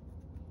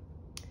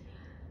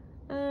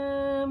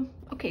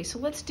 Okay, so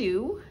let's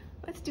do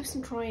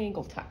some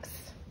triangle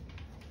tucks.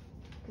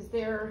 Because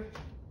they're,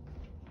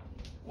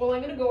 well,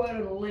 I'm gonna go out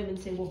on a limb and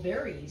say, well,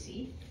 very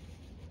easy.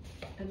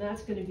 And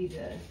that's gonna be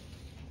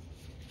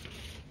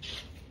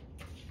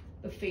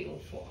the fatal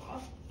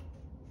flaw.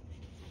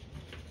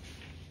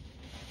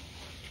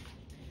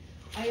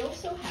 I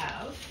also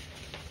have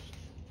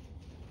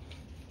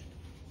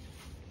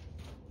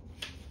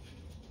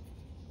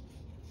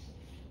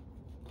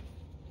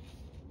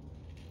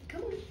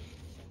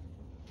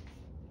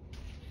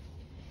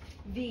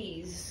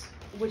these,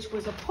 which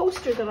was a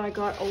poster that I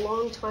got a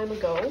long time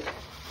ago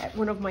at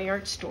one of my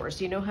art stores.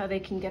 You know how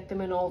they can get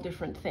them in all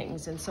different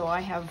things, and so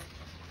I have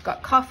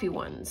got coffee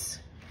ones,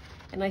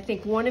 and I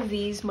think one of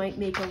these might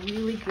make a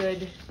really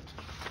good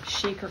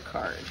shaker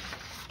card.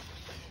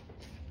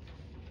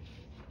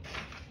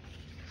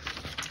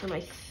 And I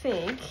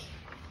think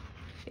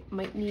it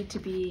might need to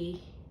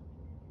be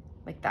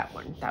like that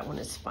one. That one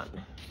is fun.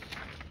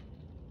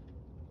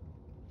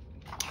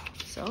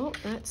 So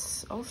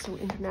that's also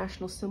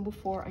international symbol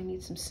for I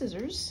need some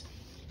scissors.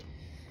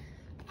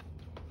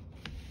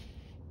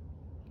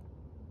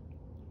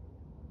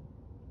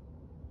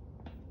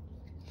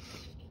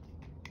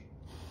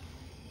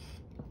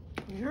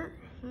 There,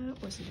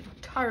 that wasn't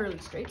entirely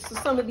straight. So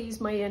some of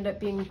these might end up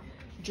being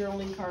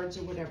journaling cards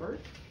or whatever.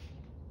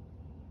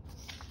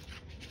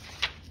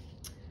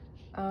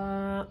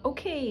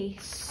 Okay.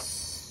 Stop.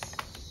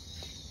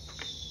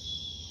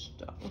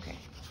 Okay.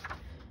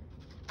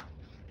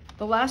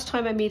 The last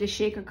time I made a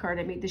shaker card,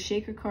 I made the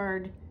shaker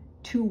card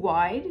too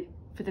wide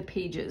for the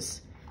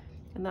pages.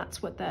 And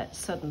that's what that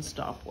sudden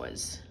stop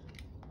was.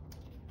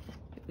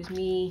 It was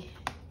me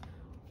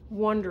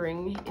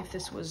wondering if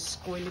this was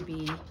going to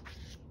be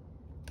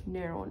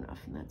narrow enough,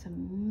 and that's a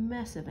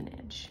mess of an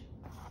edge.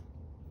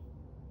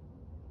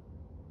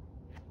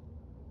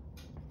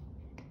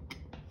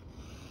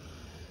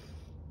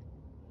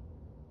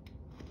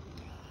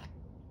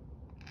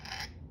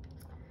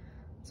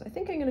 So I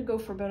think I'm gonna go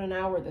for about an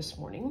hour this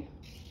morning.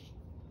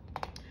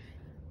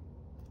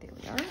 There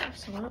we are.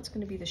 So now it's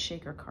gonna be the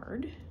shaker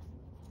card.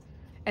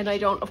 And I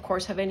don't, of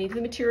course, have any of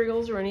the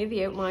materials or any of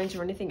the outlines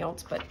or anything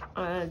else, but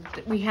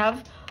we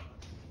have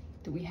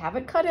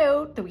it cut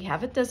out, that we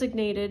have it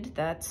designated.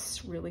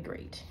 That's really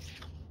great.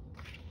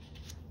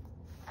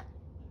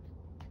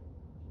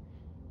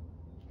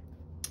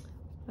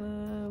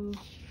 Kind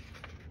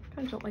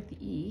of don't like the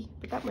E,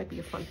 but that might be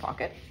a fun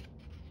pocket.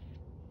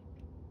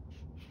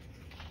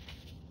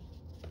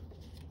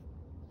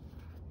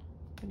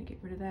 I'm gonna get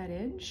rid of that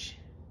edge.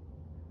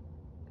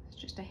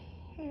 It's just a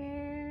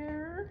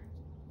hair.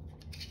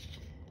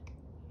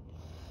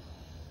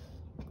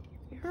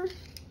 Here.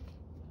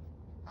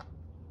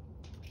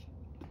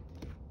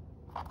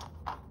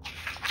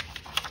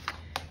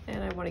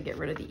 And I want to get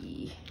rid of the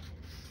E.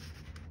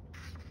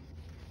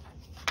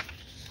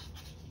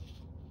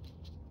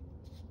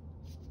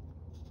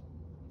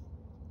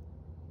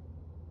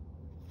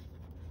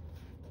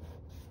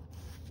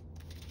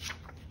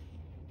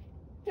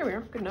 There we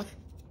are, good enough.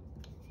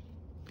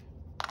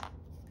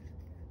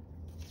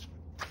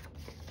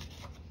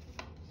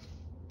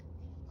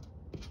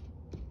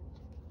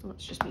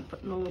 It's just me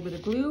putting a little bit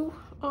of glue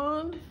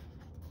on.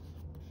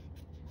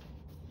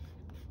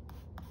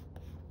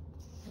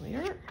 There we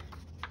are.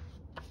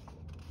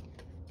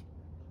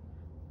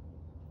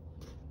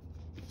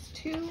 That's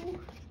two.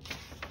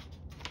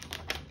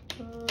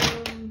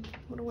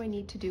 What do I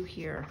need to do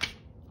here?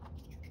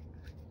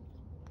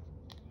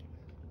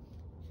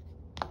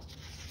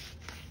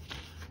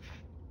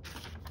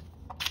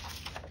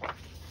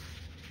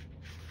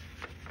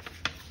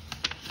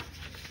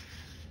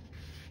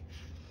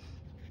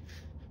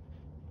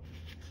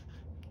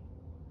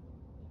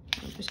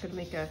 I'm just going to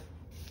make a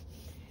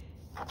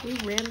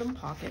random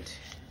pocket.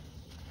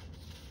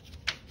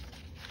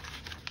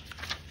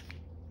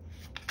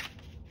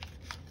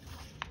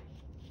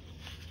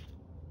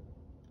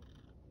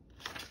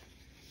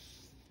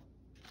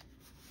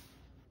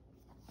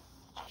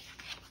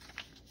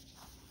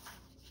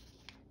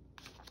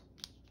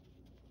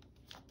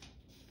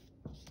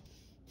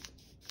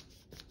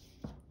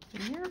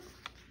 In here.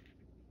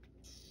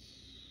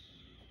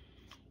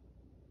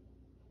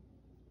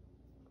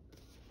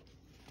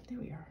 There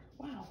we are.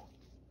 Wow.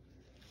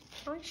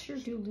 I sure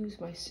do lose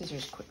my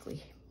scissors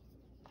quickly.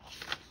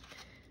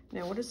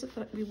 Now, what is it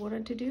that we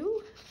wanted to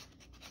do?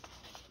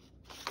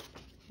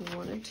 We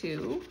wanted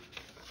to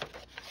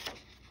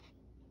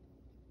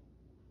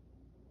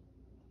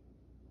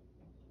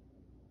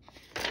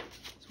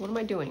so what am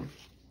I doing?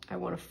 I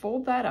want to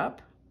fold that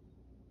up.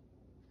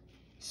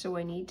 So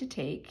I need to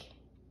take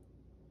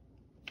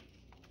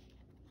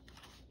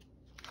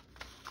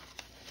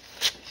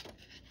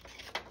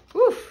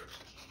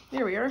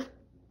there we are.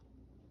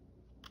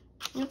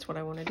 That's what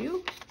I want to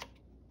do.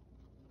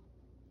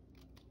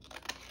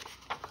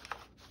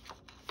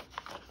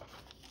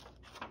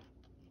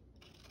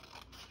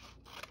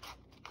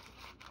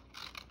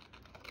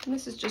 And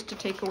this is just to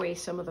take away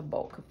some of the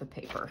bulk of the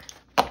paper.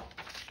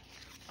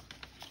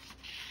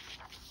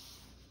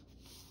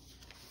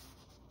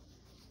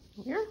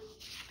 Here.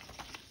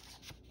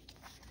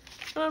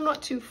 And I'm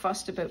not too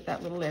fussed about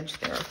that little edge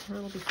there.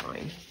 That'll be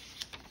fine.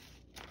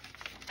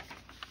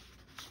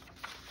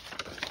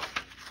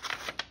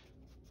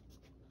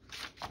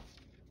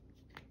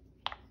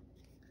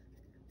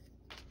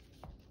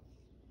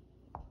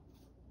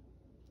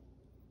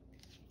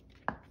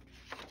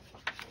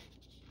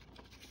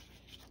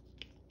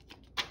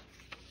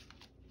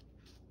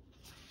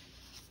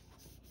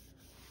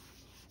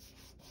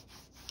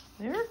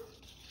 There.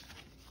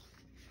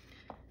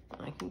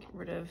 I can get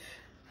rid of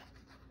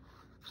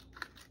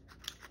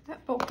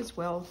that bulk as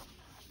well.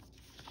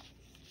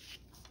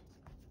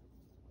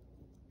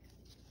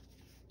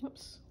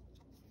 Oops.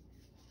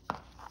 There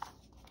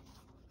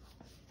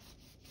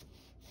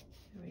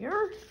we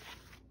are.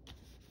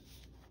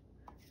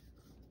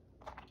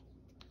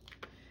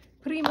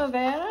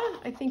 Primavera,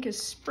 I think,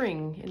 is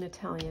spring in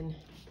Italian.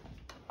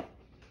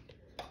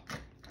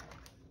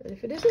 And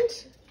if it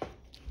isn't,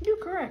 you're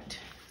correct.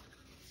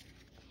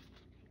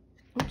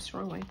 Oops,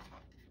 wrong way.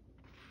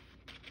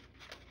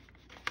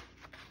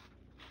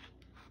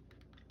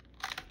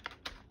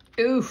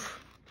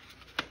 Oof,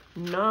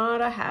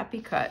 not a happy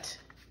cut.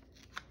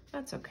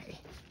 That's okay.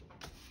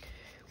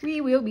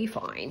 We will be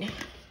fine.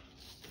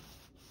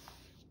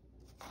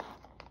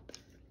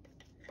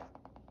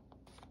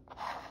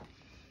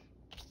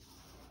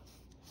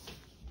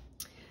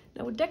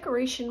 So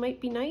decoration might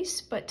be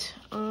nice, but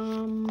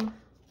I'm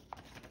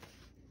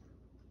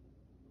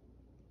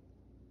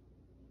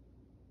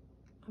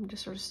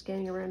just sort of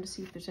scanning around to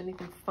see if there's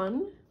anything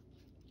fun.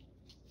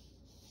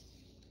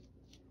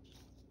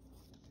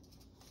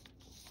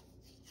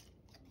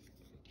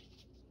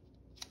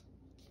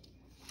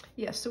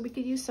 Yeah, so we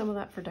could use some of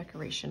that for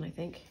decoration, I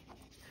think.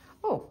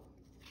 Oh.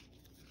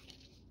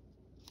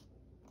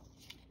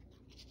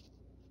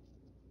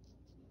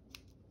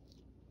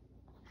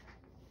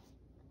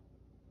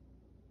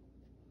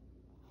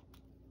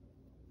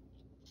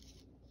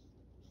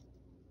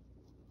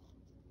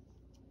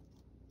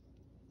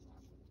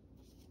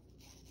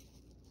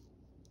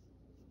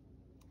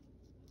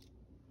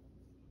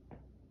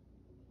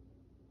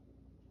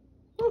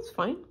 That's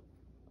fine.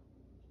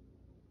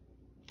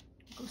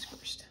 What goes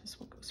first? This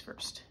one goes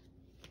first.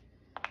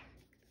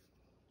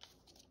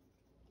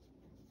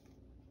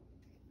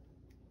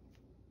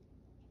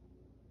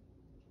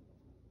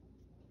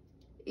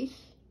 Eek.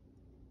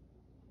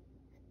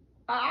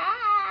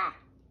 Ah!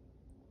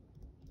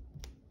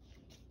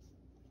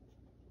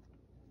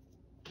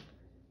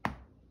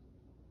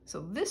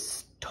 So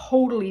this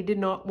totally did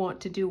not want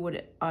to do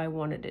what I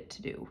wanted it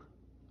to do.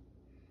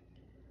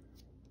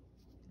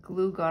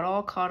 Glue got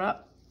all caught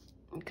up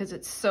because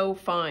it's so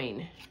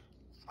fine.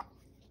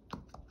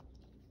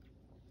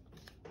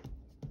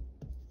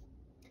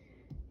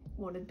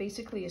 Wanted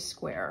basically a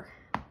square.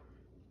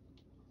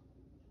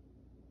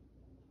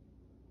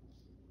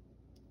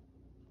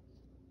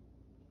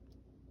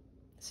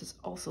 This is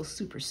also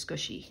super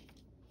squishy.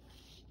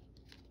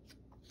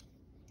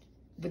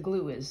 The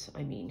glue is,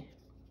 I mean.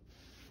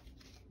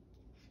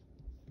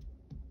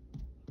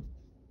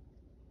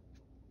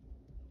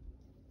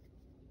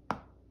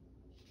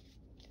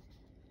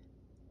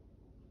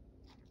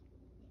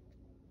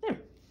 There.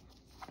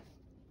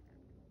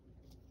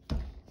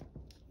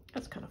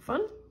 That's kind of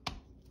fun.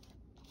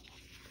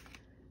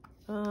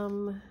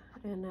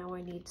 And now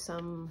I need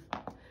some,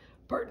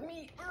 pardon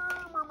me,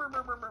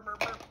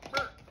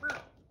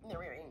 there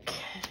we are, ink.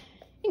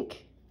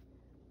 Ink.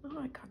 Oh,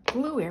 I got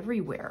glue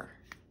everywhere.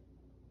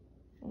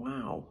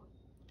 Wow.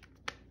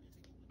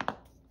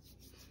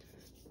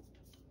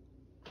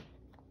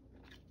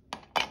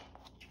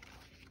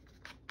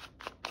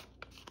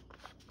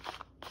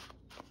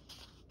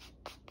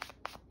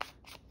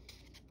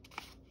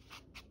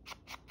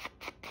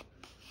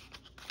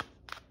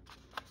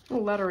 The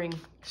lettering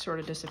sort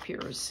of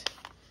disappears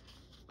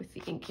with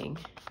the inking.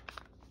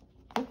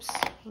 Oops,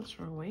 that's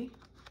the wrong way.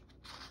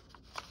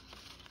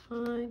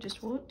 I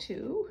just want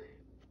to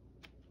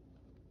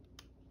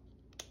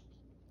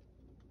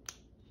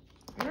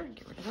there,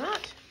 get rid of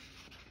that.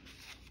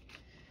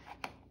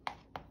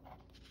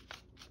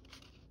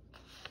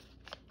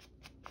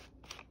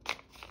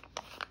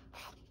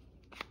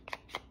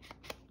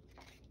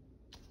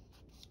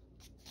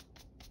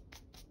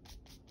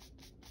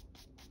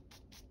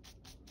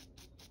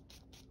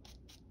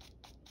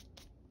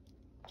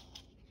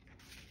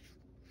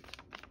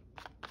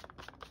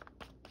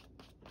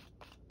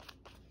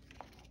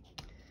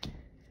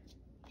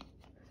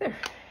 There.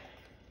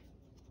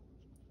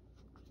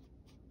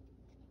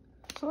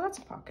 So that's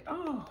a pocket.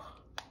 Oh,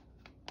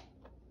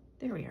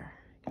 there we are.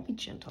 Be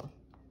gentle.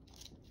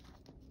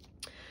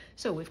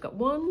 So we've got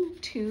 1,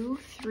 2,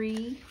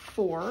 3,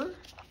 4.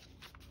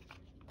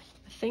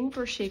 A thing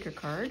for a shaker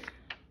card.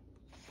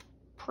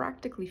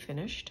 Practically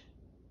finished.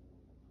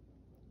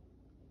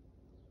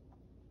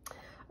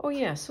 Oh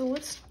yeah, so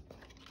let's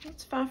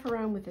faff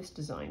around with this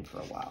design for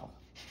a while.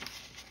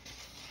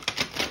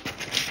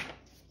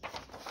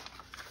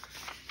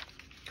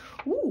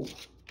 Ooh.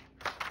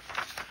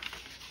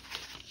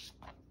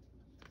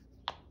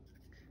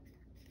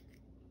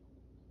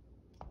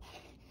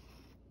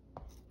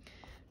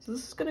 So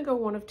this is going to go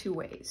one of two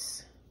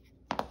ways.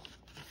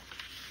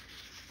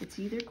 It's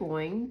either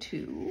going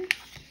to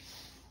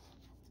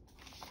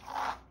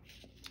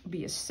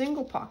be a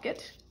single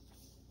pocket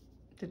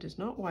that is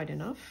not wide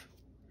enough.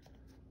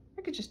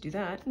 I could just do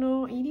that.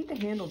 No, you need the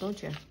handle,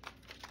 don't you?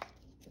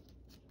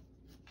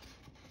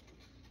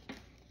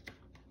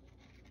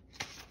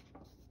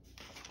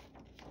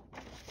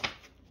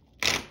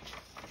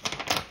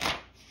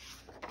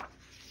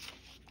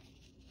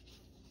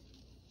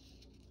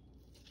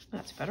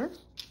 That's better.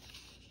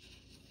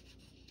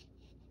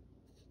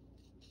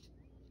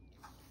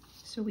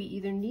 So we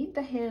either need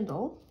the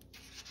handle,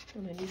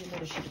 and I need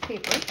another sheet of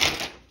paper,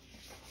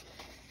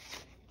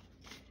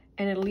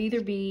 and it'll either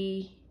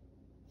be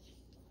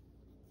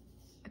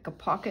like a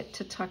pocket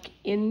to tuck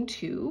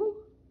into.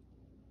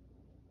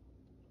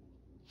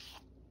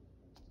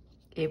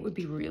 It would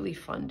be really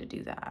fun to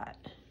do that.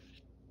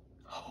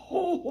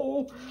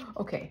 Oh,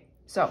 okay,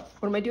 so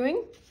what am I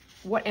doing?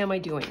 What am I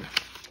doing?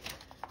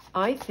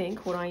 I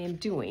think what I am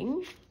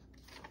doing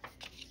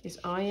is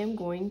I am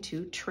going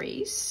to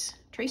trace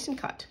and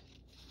cut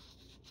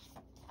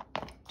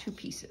 2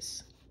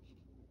 pieces.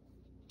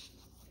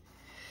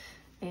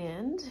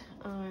 And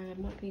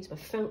I'm not going to use my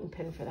fountain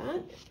pen for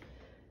that.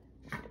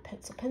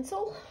 A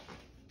pencil.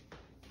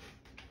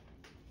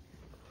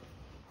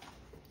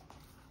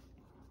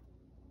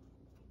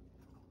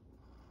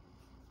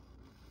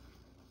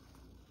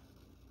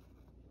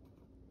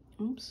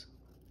 Oops.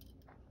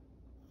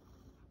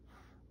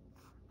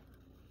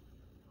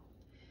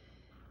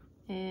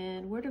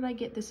 And where did I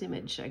get this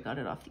image? I got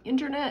it off the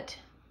internet.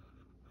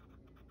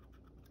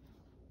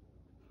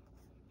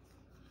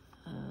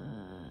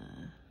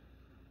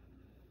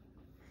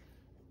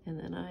 And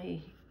then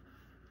I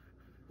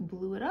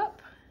blew it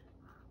up.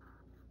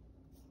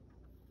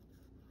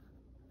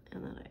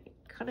 And then I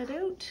cut it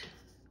out.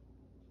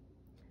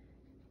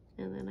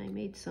 And then I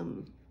made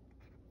some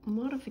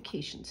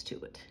modifications to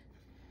it,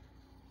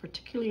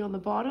 particularly on the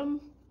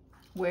bottom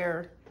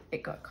where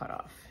it got cut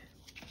off.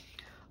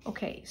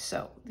 Okay,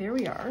 so there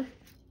we are.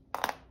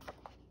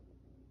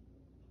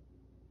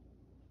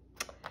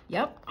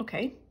 Yep,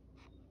 okay.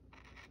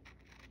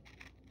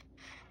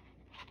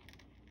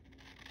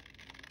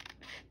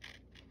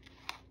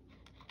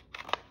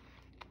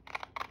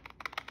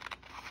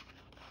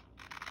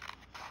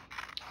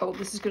 Oh,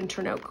 this is going to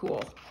turn out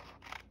cool.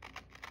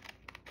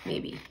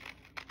 Maybe.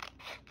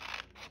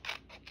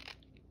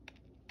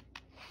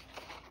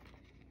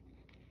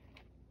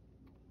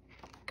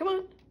 Come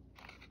on.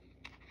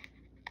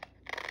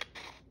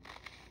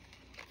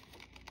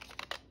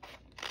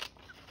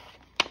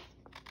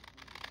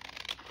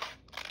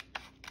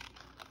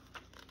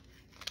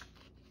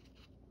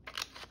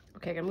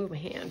 Okay, I gotta move my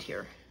hand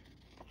here.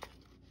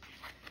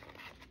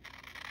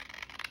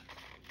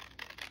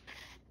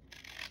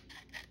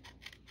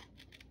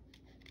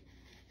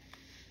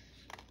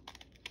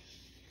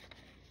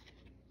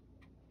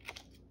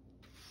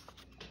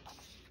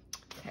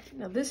 Okay,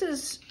 now this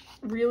is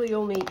really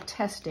only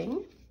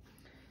testing.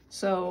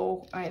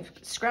 So I have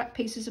scrap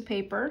pieces of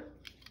paper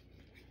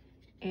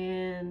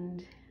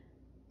and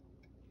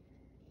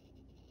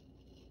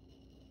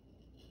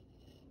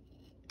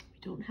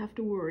don't have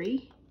to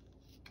worry.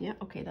 Yeah,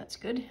 okay, that's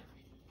good.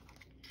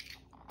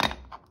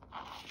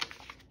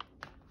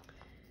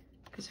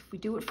 Because if we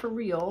do it for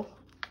real,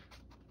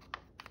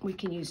 we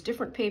can use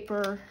different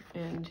paper,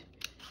 and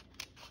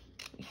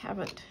we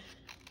haven't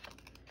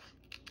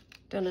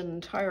done an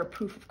entire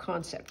proof of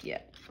concept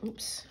yet.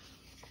 Oops.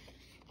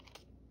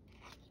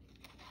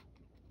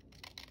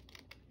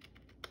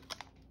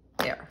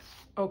 There,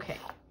 okay.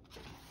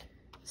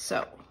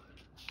 So,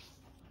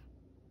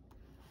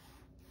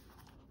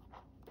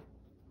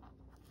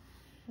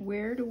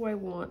 where do I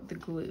want the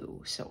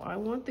glue? So I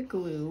want the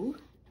glue.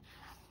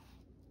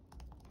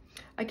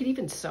 I could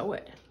even sew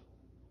it.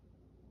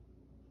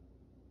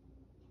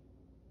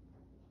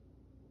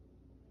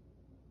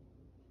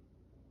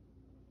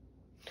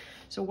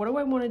 So what do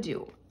I want to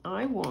do?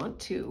 I want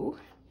to,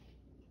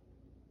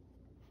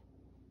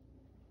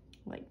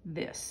 like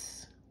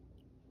this.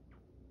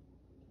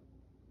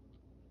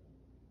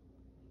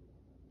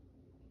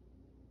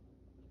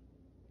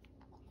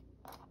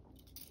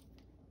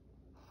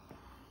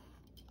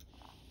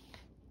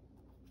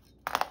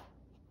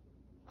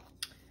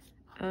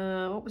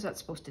 What was that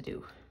supposed to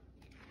do?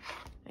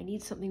 I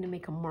need something to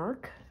make a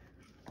mark.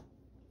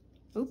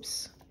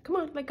 Oops, come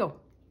on, let go.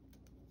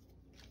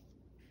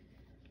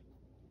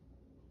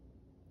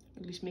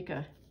 At least make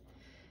a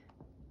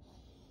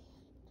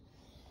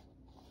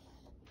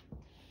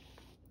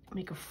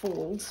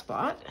fold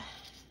spot.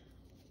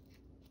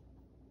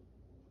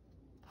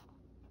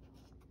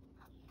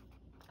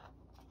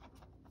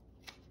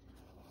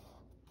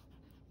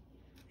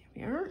 There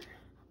we are.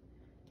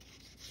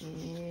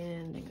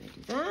 And I'm going to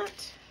do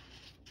that.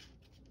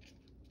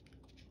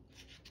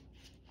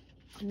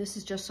 And this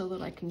is just so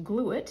that I can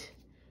glue it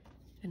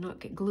and not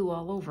get glue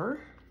all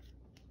over.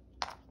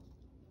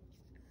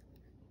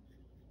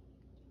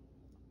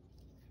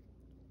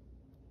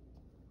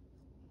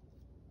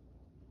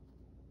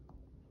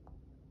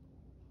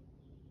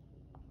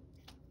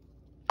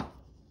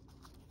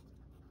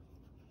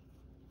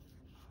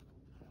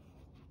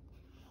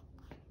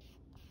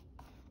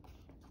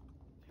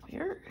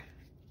 There.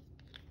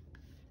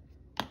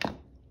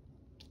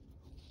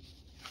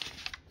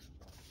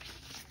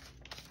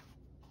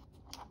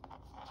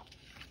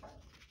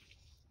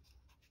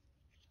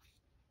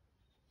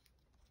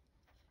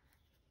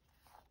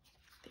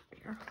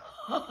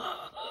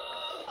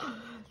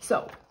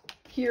 So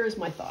here's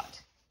my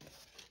thought.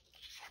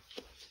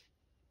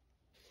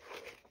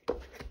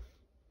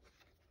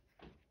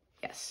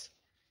 Yes.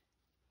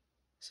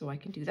 So I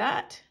can do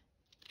that,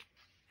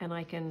 and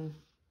I can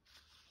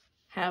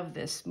have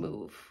this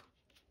move.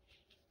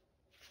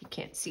 You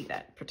can't see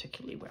that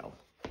particularly well.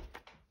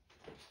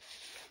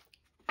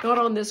 Not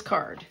on this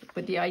card,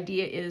 but the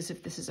idea is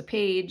if this is a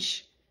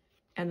page,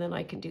 and then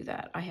I can do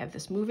that. I have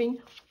this moving.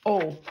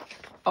 Oh,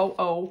 oh,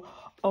 oh,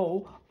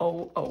 oh,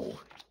 oh, oh.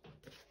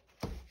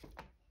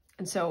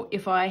 And so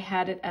if I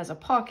had it as a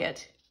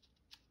pocket,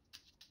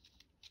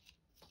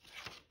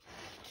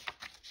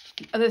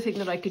 the other thing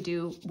that I could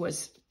do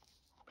was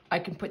I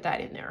can put that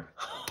in there.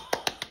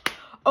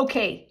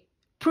 Okay,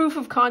 proof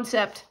of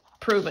concept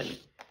proven.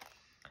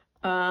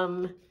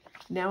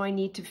 Now I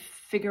need to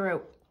figure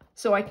out,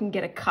 so I can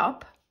get a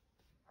cup.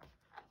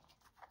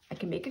 I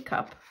can make a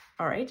cup.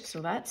 All right,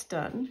 so that's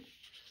done.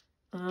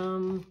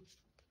 I'm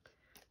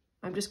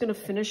just gonna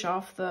finish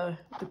off the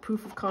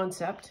proof of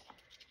concept.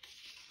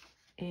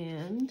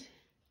 And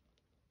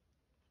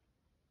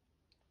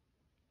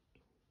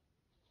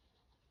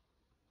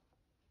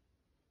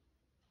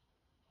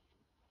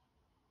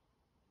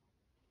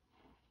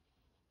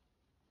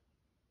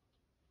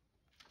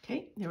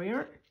okay, there we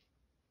are.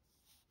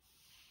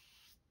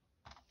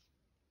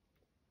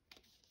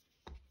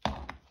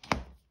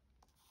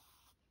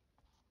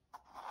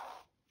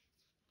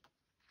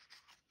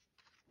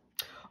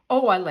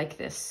 Oh, I like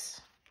this.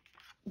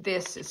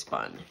 This is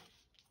fun.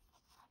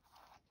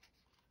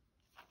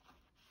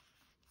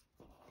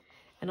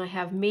 And I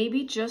have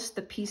maybe just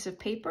the piece of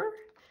paper.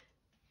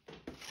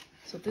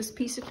 So this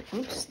piece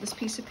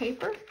of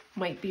paper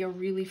might be a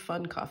really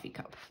fun coffee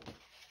cup.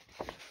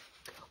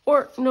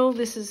 Or no,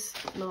 this is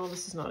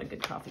not a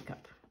good coffee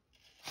cup.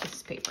 This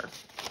is paper.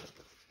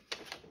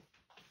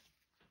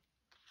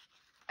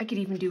 I could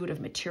even do it of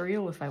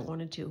material if I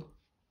wanted to.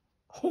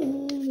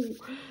 Oh,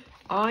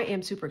 I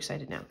am super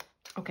excited now.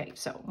 Okay,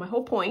 so my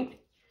whole point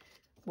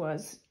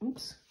was,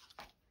 oops.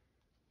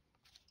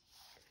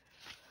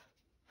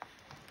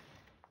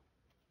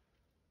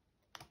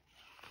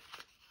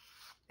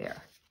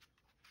 There.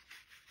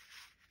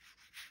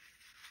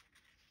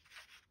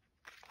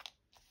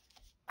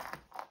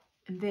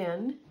 And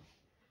then,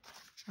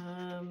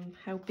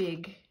 how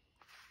big?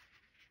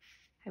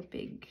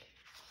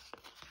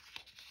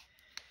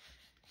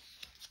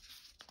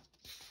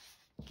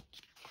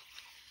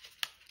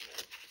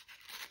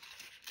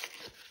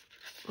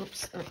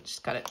 Oops, I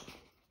just got it.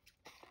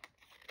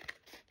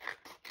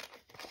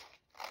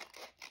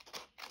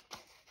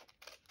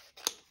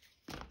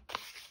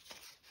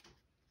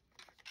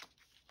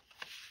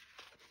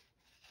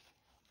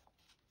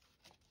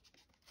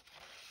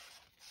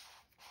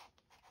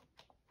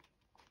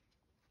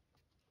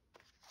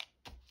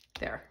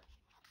 There.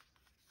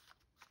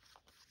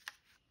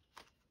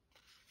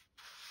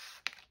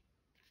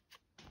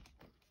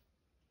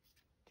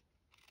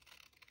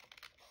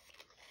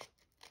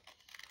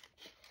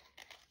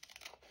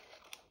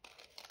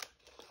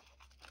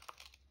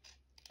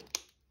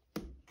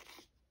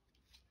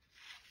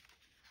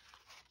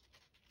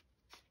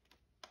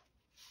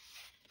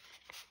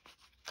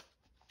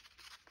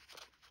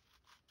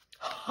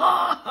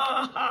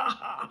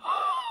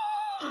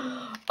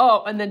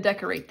 Oh, and then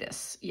decorate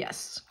this.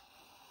 Yes.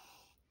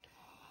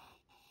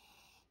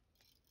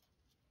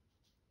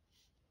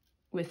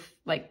 With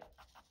like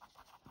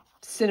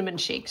cinnamon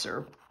shakes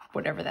or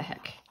whatever the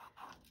heck.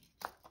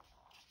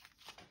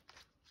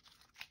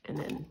 And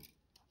then,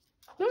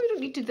 no, we don't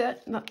need to do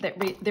that. Not that.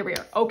 There we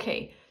are.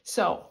 Okay,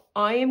 so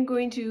I am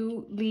going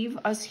to leave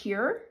us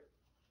here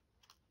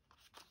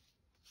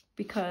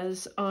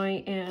because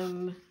I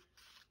am,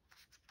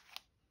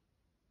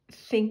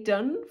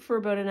 done for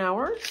about an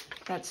hour.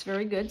 That's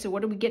very good. So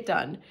what did we get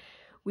done?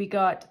 We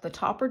got the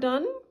topper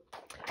done.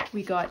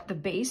 We got the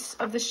base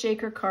of the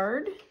shaker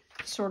card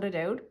sorted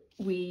out.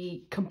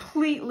 We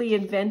completely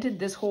invented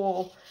this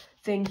whole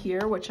thing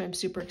here, which I'm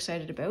super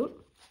excited about.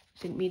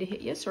 Didn't mean to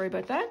hit you, sorry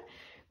about that.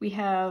 We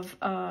have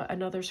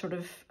another sort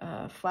of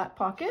flat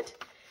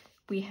pocket.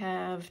 We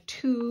have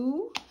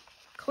 2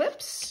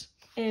 clips,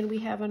 and we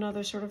have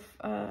another sort of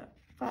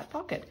flat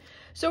pocket.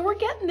 So we're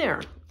getting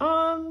there.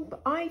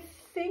 I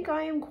think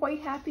I am quite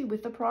happy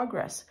with the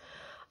progress.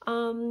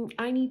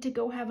 I need to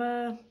go have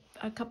a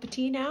cup of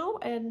tea now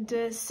and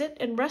sit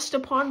and rest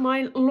upon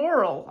my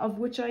laurel, of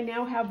which I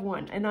now have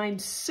one. And I'm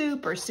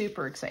super,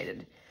 super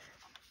excited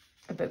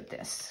about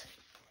this.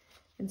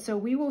 And so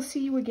we will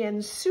see you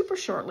again super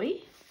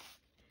shortly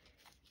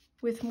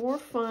with more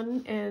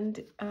fun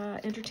and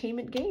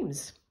entertainment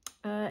games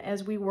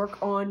as we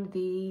work on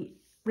the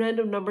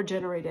random number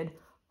generated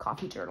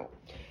coffee journal.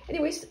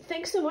 Anyways,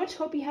 thanks so much.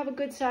 Hope you have a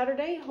good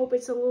Saturday. Hope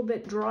it's a little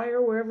bit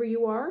drier wherever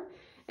you are.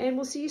 And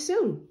we'll see you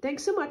soon.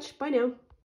 Thanks so much. Bye now.